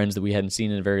vendors, friends that we hadn't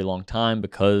seen in a very long time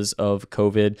because of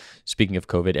COVID. Speaking of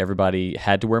COVID, everybody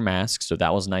had to wear masks, so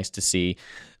that was nice to see.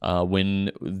 When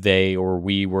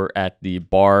we were at the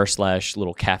bar /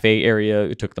 little cafe area,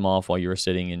 it took them off while you were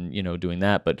sitting and doing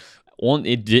that. But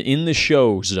in the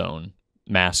show zone,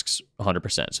 masks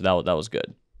 100%. So that was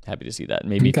good. Happy to see that.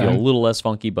 Maybe feel a little less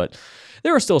funky, but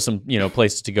there were still some,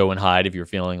 places to go and hide if you're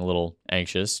feeling a little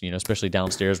anxious, especially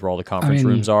downstairs where all the conference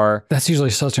rooms are. That's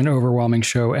usually such an overwhelming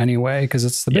show anyway, because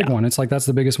it's the big one. It's like that's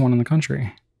the biggest one in the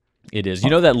country. It is.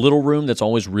 That little room that's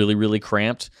always really, really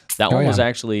cramped? That one was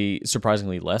actually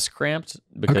surprisingly less cramped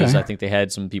because I think they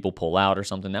had some people pull out or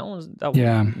something. That was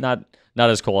not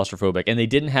as claustrophobic. And they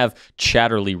didn't have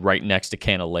Chatterley right next to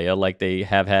Canalea like they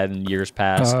have had in years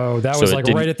past. Oh, that was like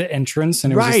right at the entrance.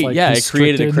 And it was just like it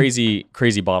created a crazy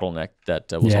bottleneck that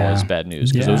was always bad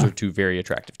news because those are two very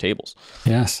attractive tables.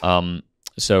 Yes.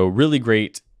 So really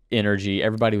great energy.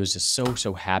 Everybody was just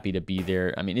so happy to be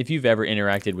there. I mean, if you've ever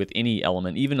interacted with any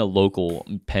element, even a local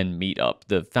pen meetup,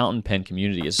 the fountain pen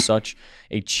community is such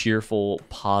a cheerful,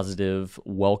 positive,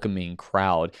 welcoming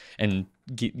crowd. And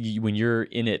when you're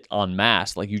in it en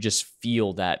masse, like you just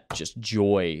feel that just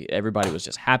joy. Everybody was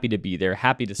just happy to be there,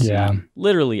 happy to see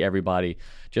literally everybody.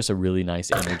 Just a really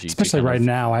nice energy. Especially right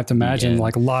now, I have to imagine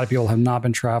like a lot of people have not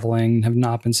been traveling, have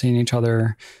not been seeing each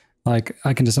other. Like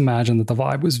I can just imagine that the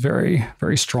vibe was very,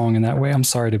 very strong in that way. I'm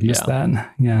sorry to miss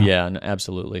that. Yeah, no,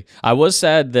 absolutely. I was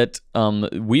sad that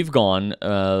we've gone,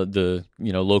 the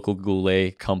local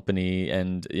Goulet company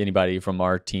and anybody from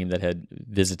our team that had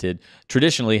visited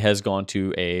traditionally has gone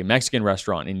to a Mexican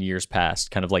restaurant in years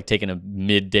past, kind of like taken a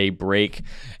midday break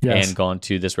and gone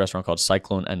to this restaurant called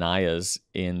Cyclone Anaya's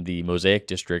in the Mosaic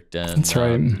District in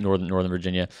Northern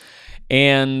Virginia.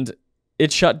 And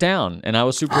it shut down, and I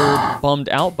was super bummed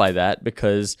out by that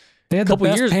because They had the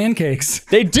best pancakes.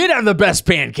 They did have the best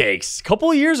pancakes. A couple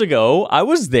of years ago, I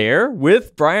was there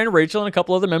with Brian, Rachel, and a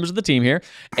couple other members of the team here,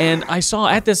 and I saw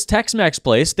at this Tex-Mex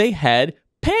place, they had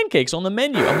pancakes on the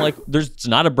menu. I'm like, it's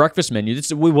not a breakfast menu.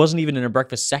 It wasn't even in a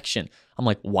breakfast section. I'm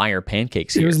like, why are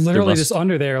pancakes here? It was literally just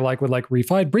under there, like with like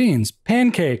refried beans,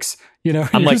 pancakes. You know,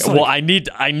 I'm like, well, I need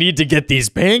to get these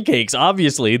pancakes.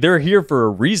 Obviously, they're here for a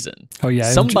reason. Oh yeah,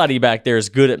 somebody back there is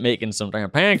good at making some kind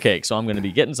of pancakes, so I'm going to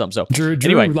be getting some. So Drew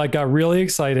anyway, like got really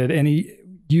excited, and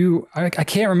I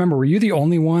can't remember. Were you the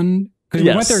only one? Because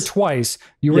we went there twice.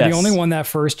 You were the only one that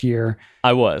first year.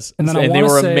 I was. And then they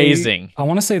were amazing. I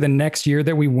want to say the next year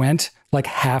that we went, like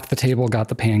half the table got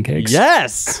the pancakes.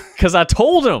 Yes, because I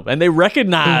told them and they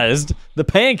recognized the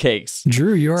pancakes.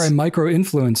 Drew, you're a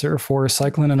micro-influencer for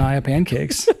Cyclin and Aya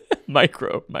pancakes.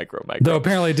 Micro. Though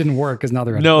apparently it didn't work because now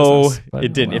they're out of business. No,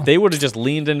 it didn't. Well. If they would have just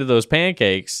leaned into those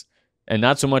pancakes and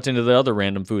not so much into the other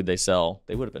random food they sell,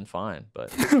 they would have been fine.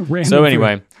 But so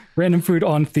anyway, random food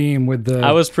on theme with the.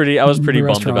 I was pretty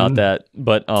bummed about that.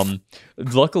 But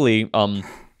luckily,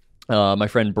 my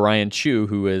friend Brian Chu,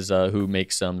 who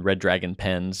makes Red Dragon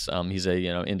pens, he's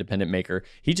a independent maker.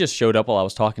 He just showed up while I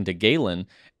was talking to Galen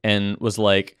and was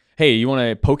like, "Hey, you want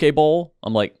a poke bowl?"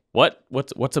 I'm like, "What?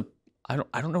 What's a? I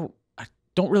don't know. I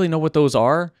don't really know what those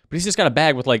are." But he's just got a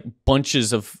bag with like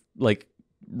bunches of like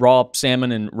raw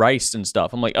salmon and rice and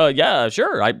stuff. I'm like, "Oh yeah,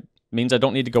 sure. Means I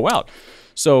don't need to go out."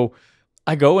 So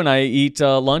I go and I eat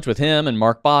lunch with him and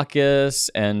Mark Bacchus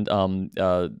and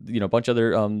a bunch of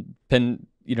other pen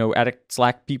addict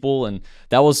Slack people, and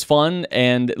that was fun.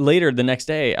 And later the next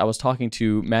day, I was talking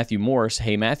to Matthew Morse.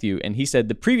 Hey Matthew, and he said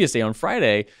the previous day on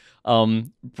Friday,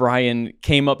 Brian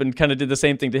came up and kind of did the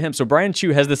same thing to him. So Brian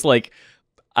Chu has this like,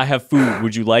 I have food,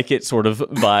 would you like it sort of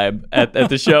vibe at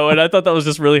the show. And I thought that was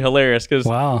just really hilarious because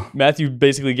Matthew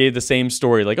basically gave the same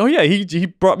story. Like, oh yeah, he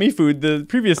brought me food the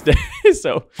previous day.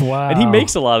 So, and he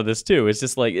makes a lot of this too. It's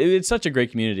just like, it's such a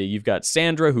great community. You've got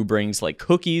Sandra who brings like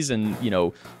cookies and,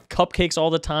 cupcakes all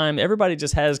the time. Everybody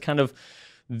just has kind of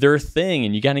their thing,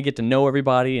 and you got to get to know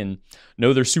everybody and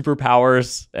know their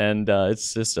superpowers. And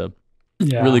it's just a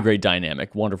really great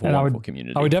dynamic, wonderful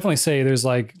community. I would definitely say there's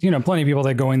like, plenty of people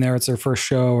that go in there, it's their first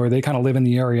show or they kind of live in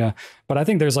the area. But I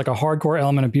think there's like a hardcore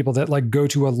element of people that like go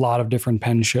to a lot of different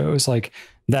pen shows. Like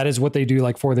that is what they do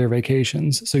like for their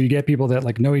vacations. So you get people that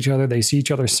like know each other. They see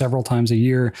each other several times a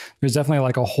year. There's definitely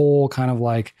like a whole kind of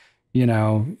like,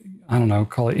 I don't know,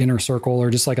 call it inner circle or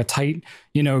just like a tight,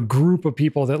 group of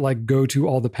people that like go to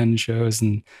all the pen shows,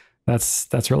 and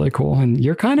that's really cool. And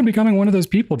you're kind of becoming one of those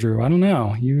people, Drew. I don't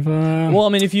know. You've well, I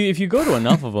mean, if you go to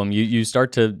enough of them, you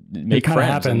start to make friends.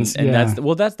 Happens, and that's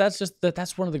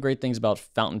one of the great things about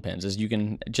fountain pens is you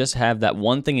can just have that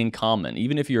one thing in common.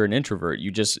 Even if you're an introvert,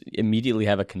 you just immediately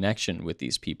have a connection with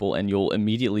these people, and you'll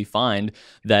immediately find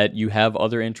that you have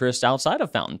other interests outside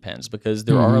of fountain pens because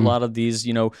there are a lot of these,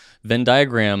 Venn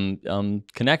diagram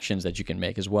connections that you can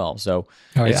make as well. So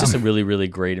it's just a really, really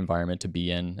great environment to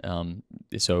be in.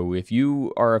 So if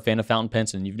you are a fan of fountain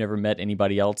pens and you've never met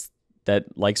anybody else that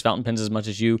likes fountain pens as much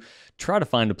as you, try to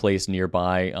find a place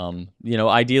nearby.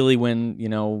 Ideally when,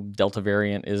 Delta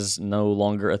variant is no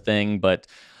longer a thing, but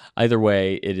either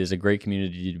way, it is a great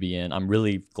community to be in. I'm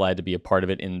really glad to be a part of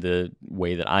it in the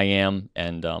way that I am.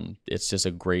 And it's just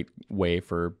a great way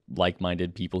for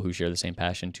like-minded people who share the same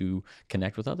passion to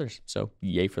connect with others. So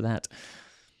yay for that.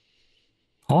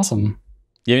 Awesome.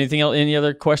 You have anything else? Any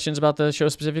other questions about the show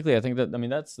specifically? I think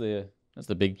that's the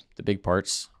big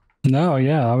parts. No,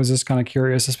 yeah, I was just kind of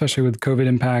curious, especially with COVID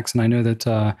impacts, and I know that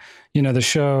the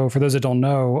show. For those that don't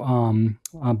know,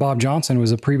 Bob Johnson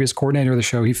was a previous coordinator of the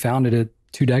show. He founded it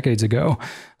 2 decades ago,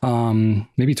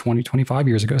 maybe 25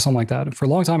 years ago, something like that, for a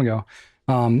long time ago.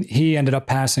 He ended up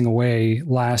passing away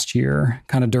last year,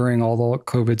 kind of during all the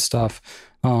COVID stuff,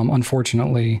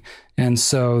 unfortunately, and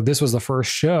so this was the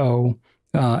first show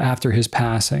after his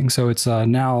passing. So it's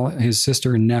now his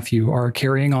sister and nephew are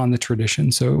carrying on the tradition.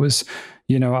 So it was,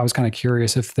 I was kind of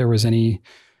curious if there was any,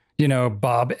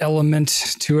 Bob element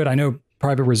to it. I know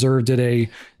Private Reserve did a,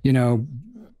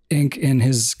 ink in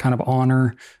his kind of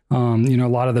honor. A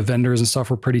lot of the vendors and stuff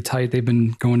were pretty tight. They've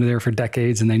been going to there for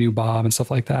decades and they knew Bob and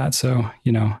stuff like that. So,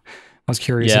 I was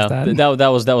curious if that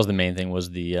was the main thing,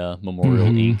 was the memorial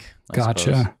ink.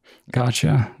 Gotcha.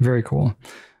 Very cool.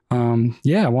 Well,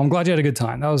 I'm glad you had a good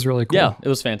time. That was really cool. Yeah, it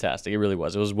was fantastic. It really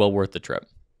was. It was well worth the trip.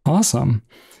 Awesome.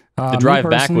 The drive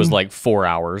back was like 4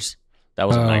 hours. That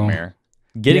was a nightmare.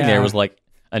 Getting there was like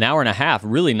an hour and a half.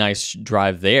 Really nice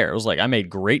drive there. It was like I made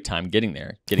great time getting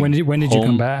there. When did you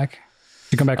come back?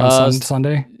 You come back on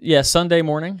Sunday? Yeah, Sunday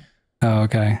morning. Oh,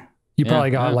 okay. You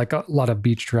probably got like a lot of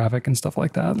beach traffic and stuff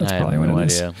like that. That's probably what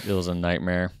it is. It was a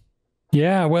nightmare.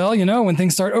 Yeah, well, when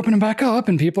things start opening back up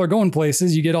and people are going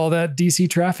places, you get all that DC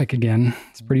traffic again.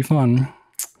 It's pretty fun.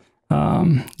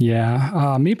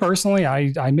 Me personally,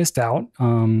 I missed out.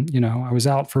 I was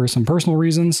out for some personal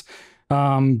reasons.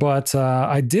 But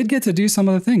I did get to do some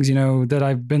of the things, that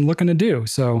I've been looking to do.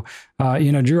 So,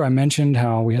 Drew, I mentioned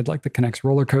how we had like the Connects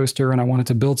roller coaster and I wanted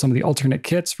to build some of the alternate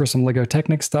kits for some Lego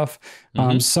Technic stuff.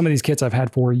 Some of these kits I've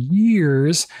had for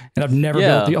years and I've never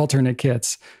built the alternate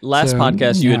kits. Last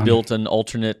podcast, you had built an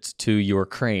alternate to your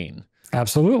crane.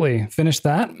 Absolutely. Finished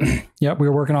that. Yep. We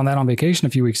were working on that on vacation a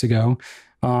few weeks ago.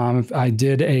 I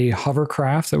did a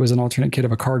hovercraft that was an alternate kit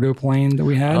of a cargo plane that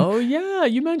we had. Oh yeah,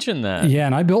 you mentioned that. Yeah,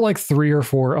 and I built like 3 or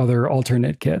 4 other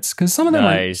alternate kits because some of them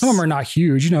are not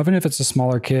huge. Even if it's a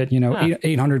smaller kit,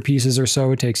 800 pieces or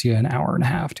so, it takes you an hour and a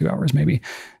half, 2 hours maybe.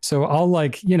 So I'll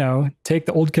take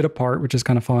the old kit apart, which is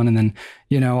kind of fun, and then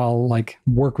I'll like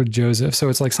work with Joseph. So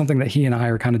it's like something that he and I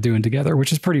are kind of doing together,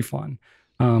 which is pretty fun.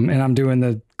 And I'm doing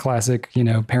the classic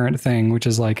parent thing, which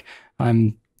is like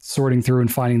I'm sorting through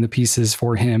and finding the pieces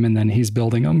for him and then he's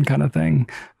building them kind of thing.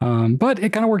 But it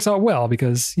kind of works out well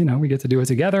because, we get to do it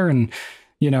together and,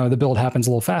 the build happens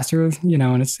a little faster,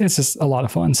 and it's just a lot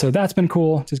of fun. So that's been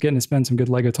cool. Just getting to spend some good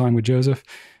Lego time with Joseph.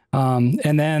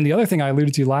 And then the other thing I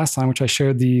alluded to last time, which I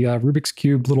showed the Rubik's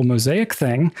Cube little mosaic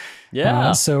thing.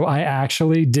 Yeah. So I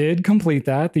actually did complete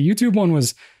that. The YouTube one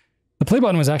the play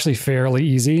button was actually fairly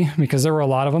easy because there were a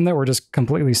lot of them that were just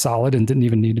completely solid and didn't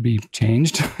even need to be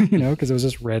changed, because it was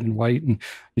just red and white and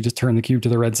you just turn the cube to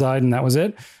the red side and that was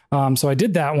it. So I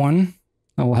did that one.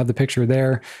 We'll have the picture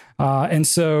there. And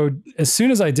so as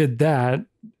soon as I did that,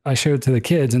 I showed it to the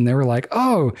kids and they were like,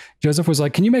 oh, Joseph was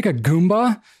like, can you make a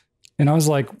Goomba? And I was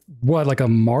like, what, like a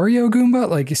Mario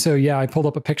Goomba? So yeah, I pulled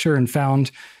up a picture and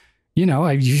found, you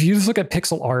just look at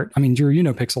pixel art. I mean, Drew,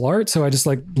 pixel art. So I just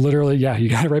literally, yeah, you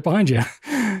got it right behind you.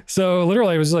 So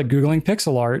literally I was like Googling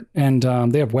pixel art and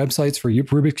they have websites for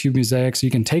Rubik's Cube Mosaic. So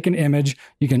you can take an image,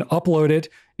 you can upload it.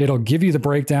 It'll give you the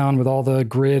breakdown with all the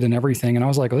grid and everything. And I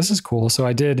was like, oh, this is cool. So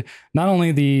I did not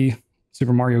only the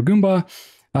Super Mario Goomba,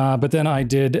 but then I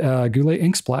did Goulet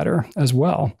ink splatter as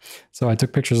well. So I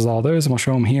took pictures of all those and I'll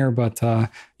show them here. But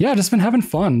yeah, just been having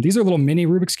fun. These are little mini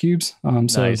Rubik's Cubes.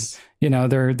 Nice.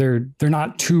 They're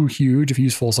not too huge. If you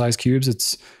use full size cubes,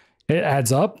 it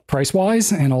adds up price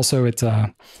wise. And also it,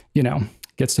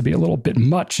 gets to be a little bit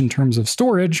much in terms of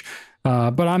storage.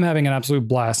 But I'm having an absolute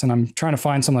blast and I'm trying to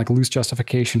find some like loose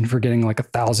justification for getting like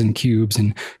 1,000 cubes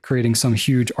and creating some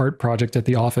huge art project at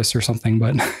the office or something.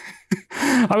 But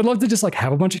I would love to just like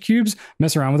have a bunch of cubes,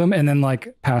 mess around with them and then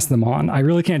like pass them on. I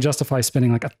really can't justify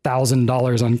spending like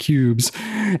 $1,000 on cubes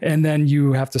and then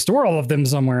you have to store all of them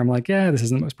somewhere. I'm like, yeah, this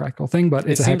isn't the most practical thing, but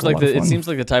it seems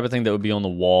like the type of thing that would be on the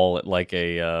wall at like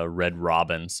a Red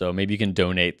Robin. So maybe you can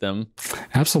donate them.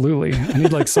 Absolutely. I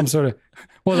need like some sort of,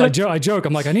 well, I joke.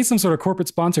 I'm like, I need some sort of corporate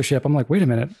sponsorship. I'm like, wait a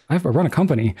minute. I run a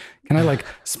company. Can I like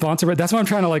sponsor it? That's why I'm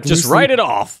trying to like just write it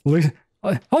off.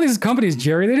 All these companies,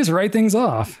 Jerry, they just write things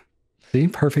off. See,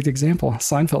 perfect example.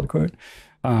 Seinfeld quote.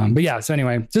 But yeah, so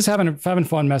anyway, just having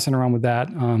fun messing around with that.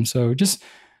 So just,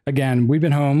 again, we've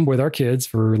been home with our kids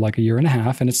for like a year and a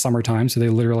half and it's summertime. So they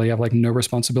literally have like no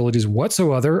responsibilities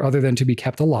whatsoever other than to be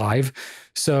kept alive.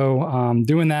 So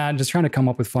doing that, just trying to come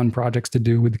up with fun projects to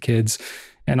do with the kids.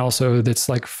 And also that's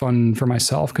like fun for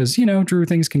myself because, Drew,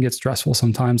 things can get stressful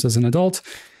sometimes as an adult.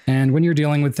 And when you're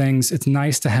dealing with things, it's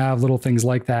nice to have little things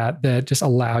like that just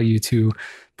allow you to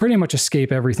pretty much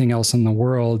escape everything else in the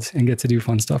world and get to do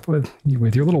fun stuff with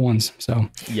your little ones. So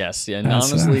yes, yeah, and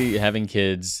honestly, having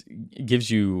kids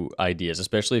gives you ideas,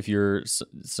 especially if you're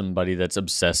somebody that's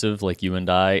obsessive like you and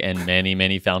I, and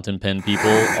many fountain pen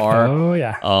people are. Oh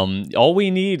yeah. All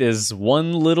we need is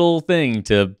one little thing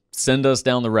to send us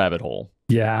down the rabbit hole.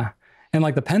 Yeah, and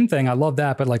like the pen thing, I love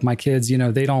that, but like my kids,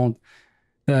 they don't.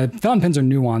 Fountain pens are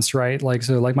nuanced, right?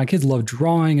 So my kids love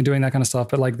drawing and doing that kind of stuff,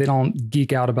 but like they don't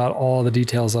geek out about all the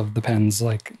details of the pens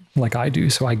like I do.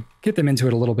 So I get them into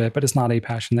it a little bit, but it's not a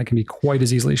passion that can be quite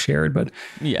as easily shared. But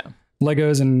yeah,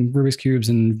 Legos and Rubik's Cubes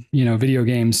and, video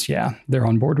games. Yeah, they're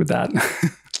on board with that.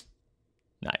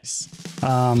 Nice.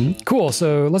 Cool.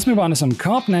 So let's move on to some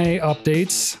Company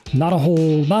updates. Not a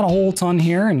whole ton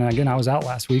here. And again, I was out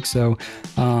last week, so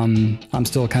I'm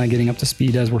still kind of getting up to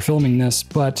speed as we're filming this,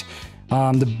 but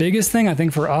the biggest thing I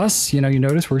think for us, you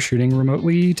notice we're shooting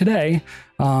remotely today.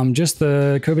 Just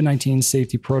the COVID-19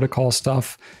 safety protocol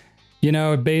stuff.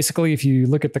 Basically, if you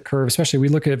look at the curve, especially we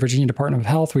look at Virginia Department of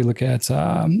Health, we look at,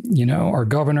 our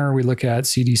governor, we look at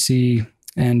CDC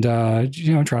and,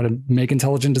 try to make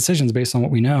intelligent decisions based on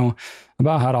what we know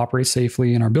about how to operate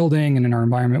safely in our building and in our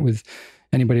environment with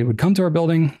anybody that would come to our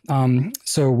building.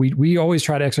 So we always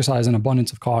try to exercise an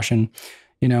abundance of caution,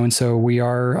 and so we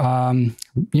are,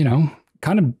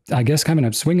 kind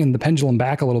of swinging the pendulum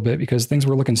back a little bit because things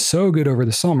were looking so good over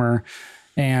the summer.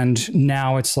 And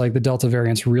now it's like the Delta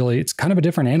variant's it's kind of a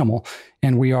different animal.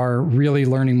 And we are really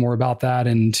learning more about that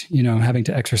and, having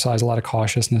to exercise a lot of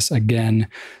cautiousness again.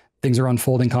 Things are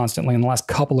unfolding constantly. And the last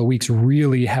couple of weeks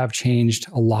really have changed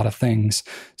a lot of things.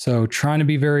 So trying to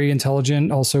be very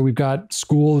intelligent. Also, we've got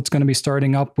school that's going to be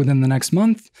starting up within the next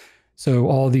month. So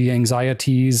all the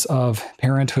anxieties of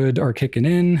parenthood are kicking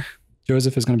in.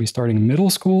 Joseph is going to be starting middle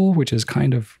school, which is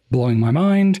kind of blowing my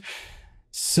mind.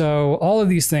 So all of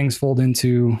these things fold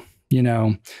into,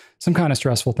 some kind of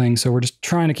stressful thing. So we're just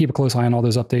trying to keep a close eye on all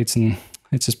those updates. And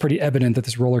it's just pretty evident that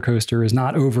this roller coaster is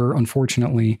not over,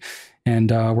 unfortunately.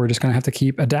 And we're just going to have to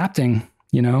keep adapting,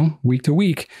 week to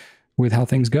week with how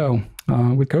things go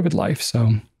with COVID life.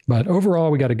 So, but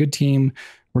overall, we got a good team.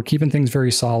 We're keeping things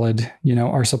very solid.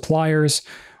 Our suppliers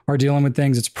are dealing with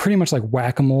things. It's pretty much like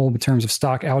whack-a-mole in terms of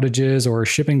stock outages or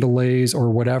shipping delays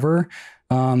or whatever.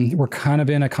 We're kind of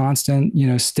in a constant,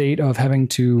 state of having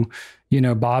to,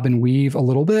 bob and weave a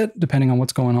little bit depending on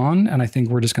what's going on. And I think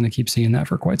we're just going to keep seeing that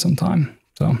for quite some time.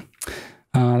 So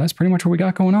that's pretty much what we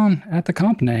got going on at the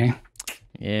company.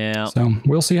 Yeah. So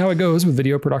we'll see how it goes with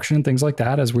video production and things like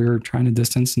that as we're trying to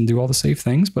distance and do all the safe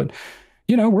things. But,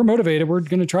 we're motivated. We're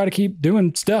going to try to keep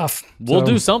doing stuff. We'll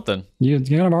do something. You're going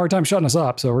to have a hard time shutting us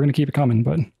up. So we're going to keep it coming.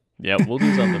 But yeah, we'll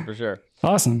do something for sure.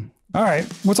 Awesome. All right.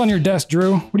 What's on your desk,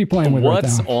 Drew? What are you playing with right now?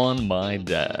 What's on my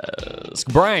desk?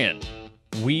 Brian,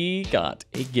 we got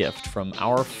a gift from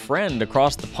our friend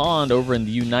across the pond over in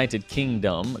the United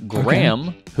Kingdom,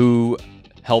 Graham, who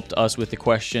helped us with the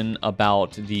question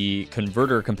about the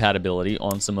converter compatibility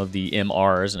on some of the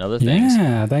MRs and other things.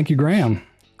 Yeah, thank you, Graham.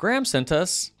 Graham sent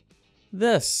us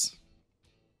this.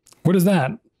 What is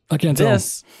that? I can't tell.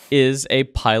 This is a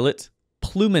Pilot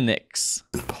Pluminix.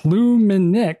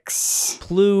 Pluminix.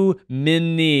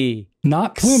 Plumini.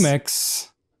 Not Plumix.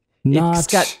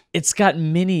 Not. It's got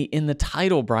mini in the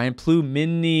title, Brian.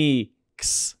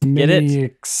 Pluminix. Get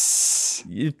it?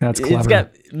 That's clever. It's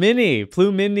got mini.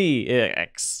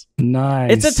 Pluminix.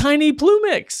 Nice. It's a tiny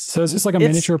Plumix. So is this like a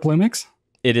miniature Plumix?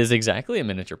 It is exactly a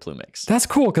miniature Plumix. That's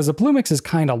cool because the Plumix is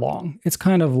kind of long. It's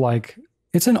kind of like,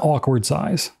 it's an awkward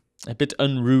size. A bit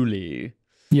unruly.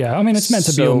 Yeah, I mean, it's meant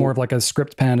to be more of like a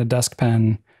script pen, a desk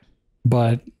pen,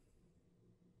 but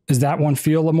does that one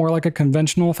feel more like a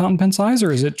conventional fountain pen size,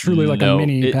 or is it truly like a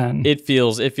mini pen? It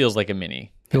feels like a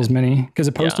mini. Feels mini because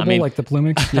it's postable, like the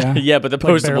Plumix. Yeah, yeah, but the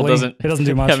postable doesn't. It doesn't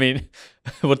do much. I mean,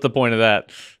 what's the point of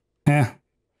that? Yeah,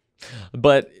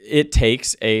 but it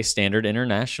takes a standard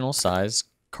international size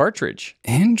cartridge.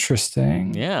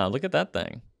 Interesting. Yeah, look at that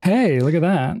thing. Hey, look at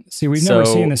that. See, we've never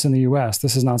seen this in the US.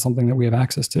 This is not something that we have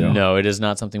access to. No, it is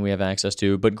not something we have access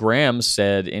to. But Graham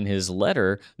said in his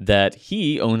letter that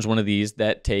he owns one of these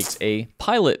that takes a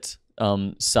Pilot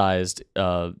sized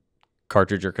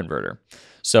cartridge or converter.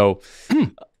 So,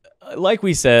 like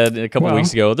we said a couple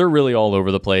weeks ago, they're really all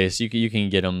over the place. You can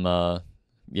get them,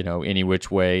 any which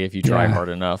way if you try hard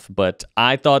enough. But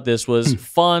I thought this was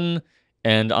fun.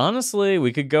 And honestly,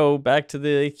 we could go back to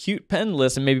the cute pen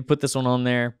list and maybe put this one on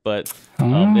there, but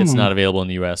it's not available in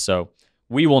the U.S., so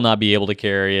we will not be able to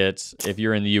carry it. If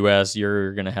you're in the U.S.,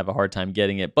 you're going to have a hard time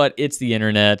getting it, but it's the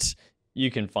internet.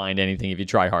 You can find anything if you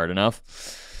try hard enough.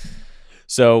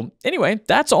 So anyway,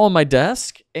 that's all on my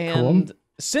desk. And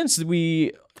since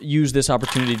we use this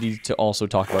opportunity to also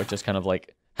talk about just kind of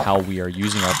like how we are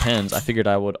using our pens, I figured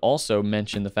I would also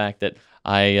mention the fact that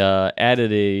I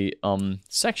added a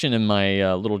section in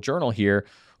my little journal here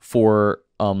for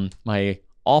my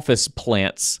office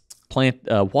plant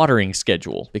watering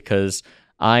schedule, because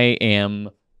I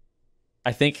am,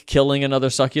 I think, killing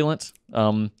another succulent.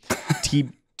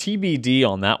 TBD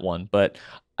on that one, but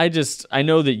I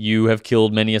know that you have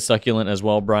killed many a succulent as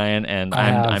well, Brian, and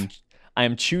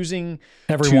I'm choosing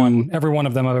every one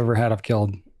of them I've ever had I've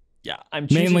killed. Yeah, I'm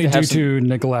choosing mainly due to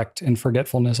neglect and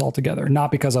forgetfulness altogether.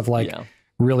 Not because I've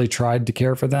really tried to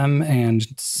care for them and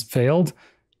failed.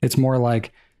 It's more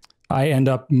like I end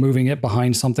up moving it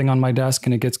behind something on my desk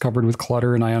and it gets covered with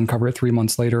clutter, and I uncover it 3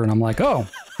 months later and I'm like, oh,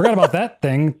 forgot about that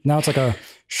thing. Now it's like a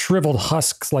shriveled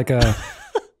husk, like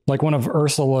one of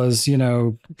Ursula's,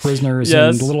 prisoners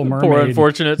in The Little Mermaid. Poor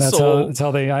unfortunate soul. That's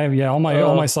how they. All my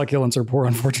succulents are poor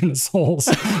unfortunate souls.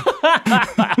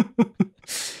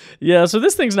 Yeah, so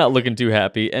this thing's not looking too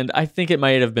happy, and I think it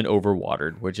might have been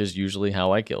overwatered, which is usually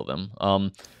how I kill them.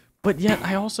 But yet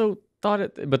I also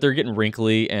thought but they're getting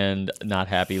wrinkly and not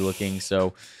happy looking.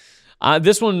 So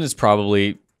this one is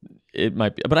probably, it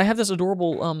might be, but I have this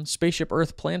adorable Spaceship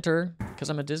Earth planter because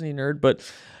I'm a Disney nerd. But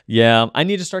yeah, I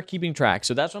need to start keeping track.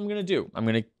 So that's what I'm going to do. I'm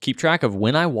going to keep track of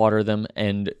when I water them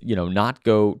and, not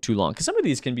go too long. Because some of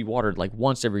these can be watered like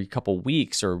once every couple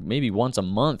weeks or maybe once a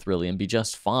month, really, and be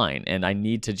just fine. And I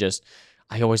need to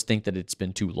I always think that it's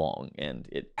been too long, and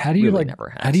it really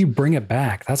never has. How do you bring it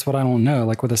back? That's what I don't know.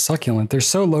 Like with a succulent, they're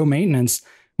so low maintenance.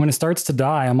 When it starts to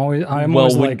die, I'm always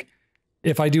like,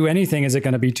 if I do anything, is it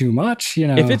going to be too much?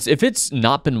 If it's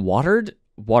not been watered,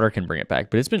 water can bring it back.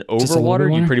 But it's been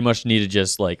overwatered, you pretty much need to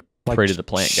just like pray to the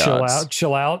plant gods.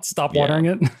 Chill out, stop watering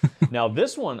it. Now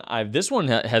this one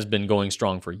has been going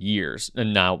strong for years,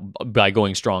 and now by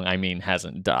going strong I mean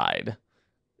hasn't died.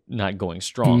 Not going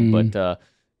strong, but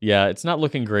yeah, it's not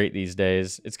looking great these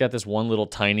days. It's got this one little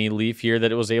tiny leaf here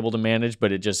that it was able to manage,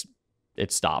 but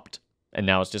it stopped. And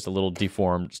now it's just a little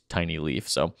deformed tiny leaf.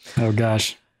 So, oh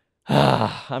gosh.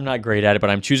 I'm not great at it, but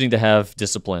I'm choosing to have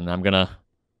discipline. I'm gonna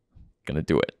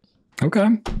do it. Okay.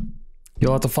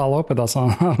 You'll have to follow up with us on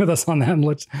that and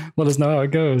let us know how it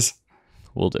goes.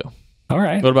 Will do. All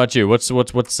right. What about you? What's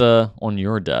on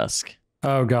your desk?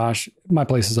 Oh gosh, my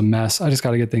place is a mess. I just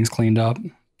got to get things cleaned up.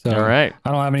 So all right.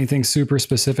 I don't have anything super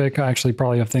specific. I actually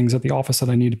probably have things at the office that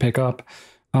I need to pick up.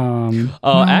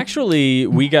 Actually,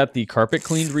 we got the carpet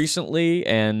cleaned recently,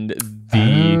 and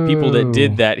the people that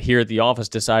did that here at the office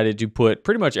decided to put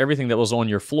pretty much everything that was on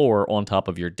your floor on top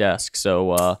of your desk.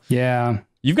 So yeah,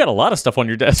 you've got a lot of stuff on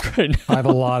your desk right now. I have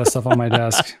a lot of stuff on my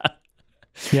desk.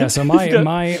 Yeah, so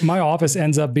my office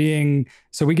ends up being,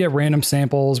 so we get random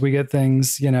samples, we get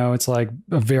things, it's like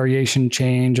a variation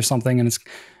change of something, and it's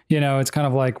it's kind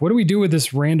of like, what do we do with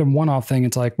this random one-off thing?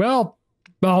 It's like, well,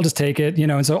 I'll just take it,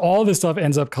 and so all this stuff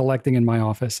ends up collecting in my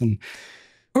office. And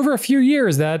over a few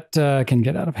years, that can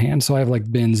get out of hand. So I have like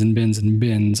bins and bins and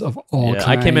bins of all kinds.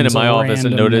 I came into my office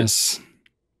and noticed. randomness.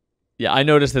 Yeah, I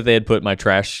noticed that they had put my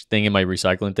trash thing and my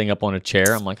recycling thing up on a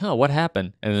chair. I'm like, oh, what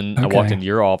happened? And then I walked into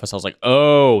your office. I was like,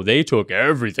 oh, they took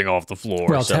everything off the floor.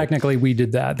 Well, technically, we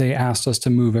did that. They asked us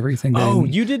to move everything. Oh,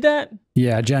 you did that?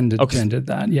 Yeah, Jen did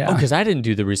that. Yeah. Oh, because I didn't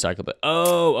do the recycle. But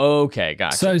okay,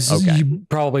 gotcha. So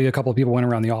probably a couple of people went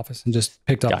around the office and just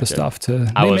picked up the stuff to.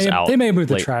 They may move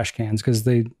the trash cans because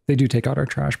they do take out our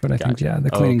trash. But I think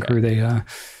the cleaning crew they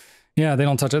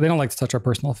don't touch it. They don't like to touch our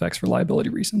personal effects for liability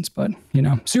reasons, but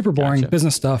super boring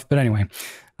business stuff. But anyway,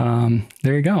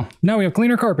 there you go. Now we have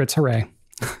cleaner carpets. Hooray.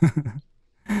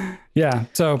 Yeah.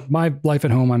 So my life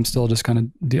at home, I'm still just kind of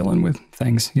dealing with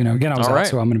things, again, I was out,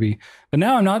 so I'm going to be, but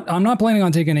now I'm not planning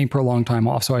on taking any prolonged time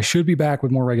off. So I should be back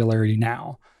with more regularity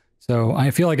now. So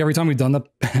I feel like every time we've done the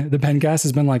Pencast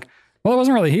has been like, well, I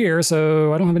wasn't really here,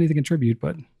 so I don't have anything to contribute,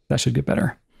 but that should get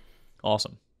better.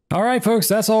 Awesome. All right, folks,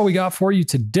 that's all we got for you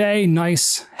today.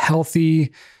 Nice,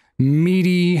 healthy,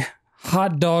 meaty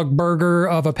hot dog burger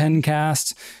of a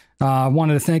Pencast. I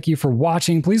wanted to thank you for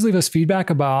watching. Please leave us feedback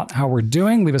about how we're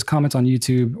doing. Leave us comments on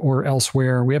YouTube or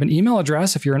elsewhere. We have an email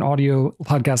address if you're an audio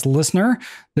podcast listener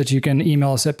that you can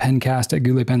email us at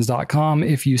pencast@gouletpens.com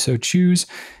if you so choose.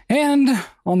 And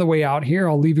on the way out here,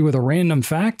 I'll leave you with a random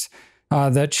fact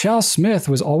that Chell Smith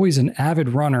was always an avid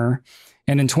runner.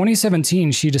 And in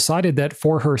 2017, she decided that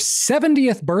for her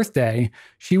 70th birthday,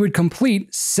 she would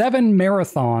complete 7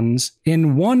 marathons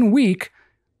in 1 week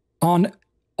on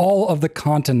all of the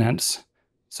continents.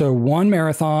 So 1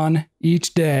 marathon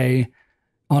each day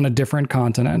on a different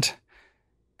continent.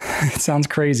 It sounds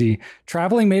crazy.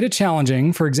 Traveling made it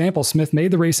challenging. For example, Smith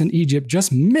made the race in Egypt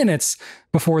just minutes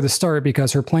before the start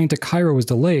because her plane to Cairo was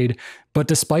delayed. But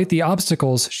despite the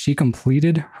obstacles, she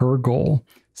completed her goal.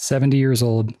 70 years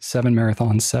old, 7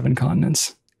 marathons, 7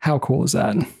 continents. How cool is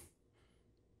that?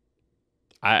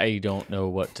 I don't know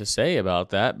what to say about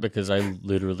that because I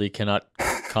literally cannot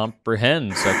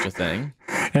comprehend such a thing.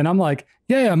 And I'm like,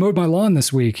 yeah, I mowed my lawn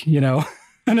this week, and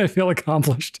I feel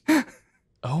accomplished.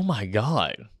 Oh my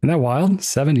God. Isn't that wild?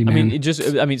 70, man.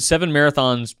 7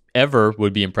 marathons ever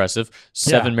would be impressive.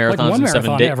 7 marathons in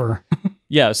 7 days. Ever.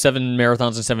 Yeah, 7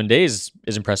 marathons in 7 days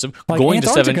is impressive. Like going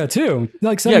Antarctica to 7, too.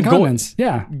 Like 7 continents.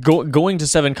 Going to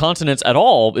 7 continents at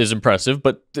all is impressive,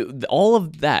 but all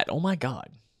of that, oh my God.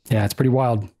 Yeah, it's pretty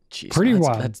wild. Jeez, pretty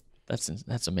wild.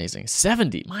 That's amazing.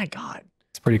 70, my God.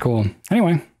 It's pretty cool.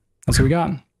 Anyway, that's what we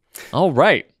got. All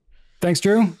right. Thanks,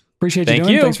 Drew. Appreciate you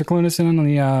doing it. Thanks for cluing us in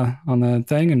on the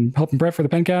thing and helping prep for the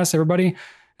Pencast. Everybody,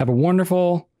 have a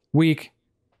wonderful week.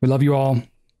 We love you all.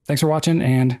 Thanks for watching,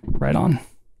 and right on.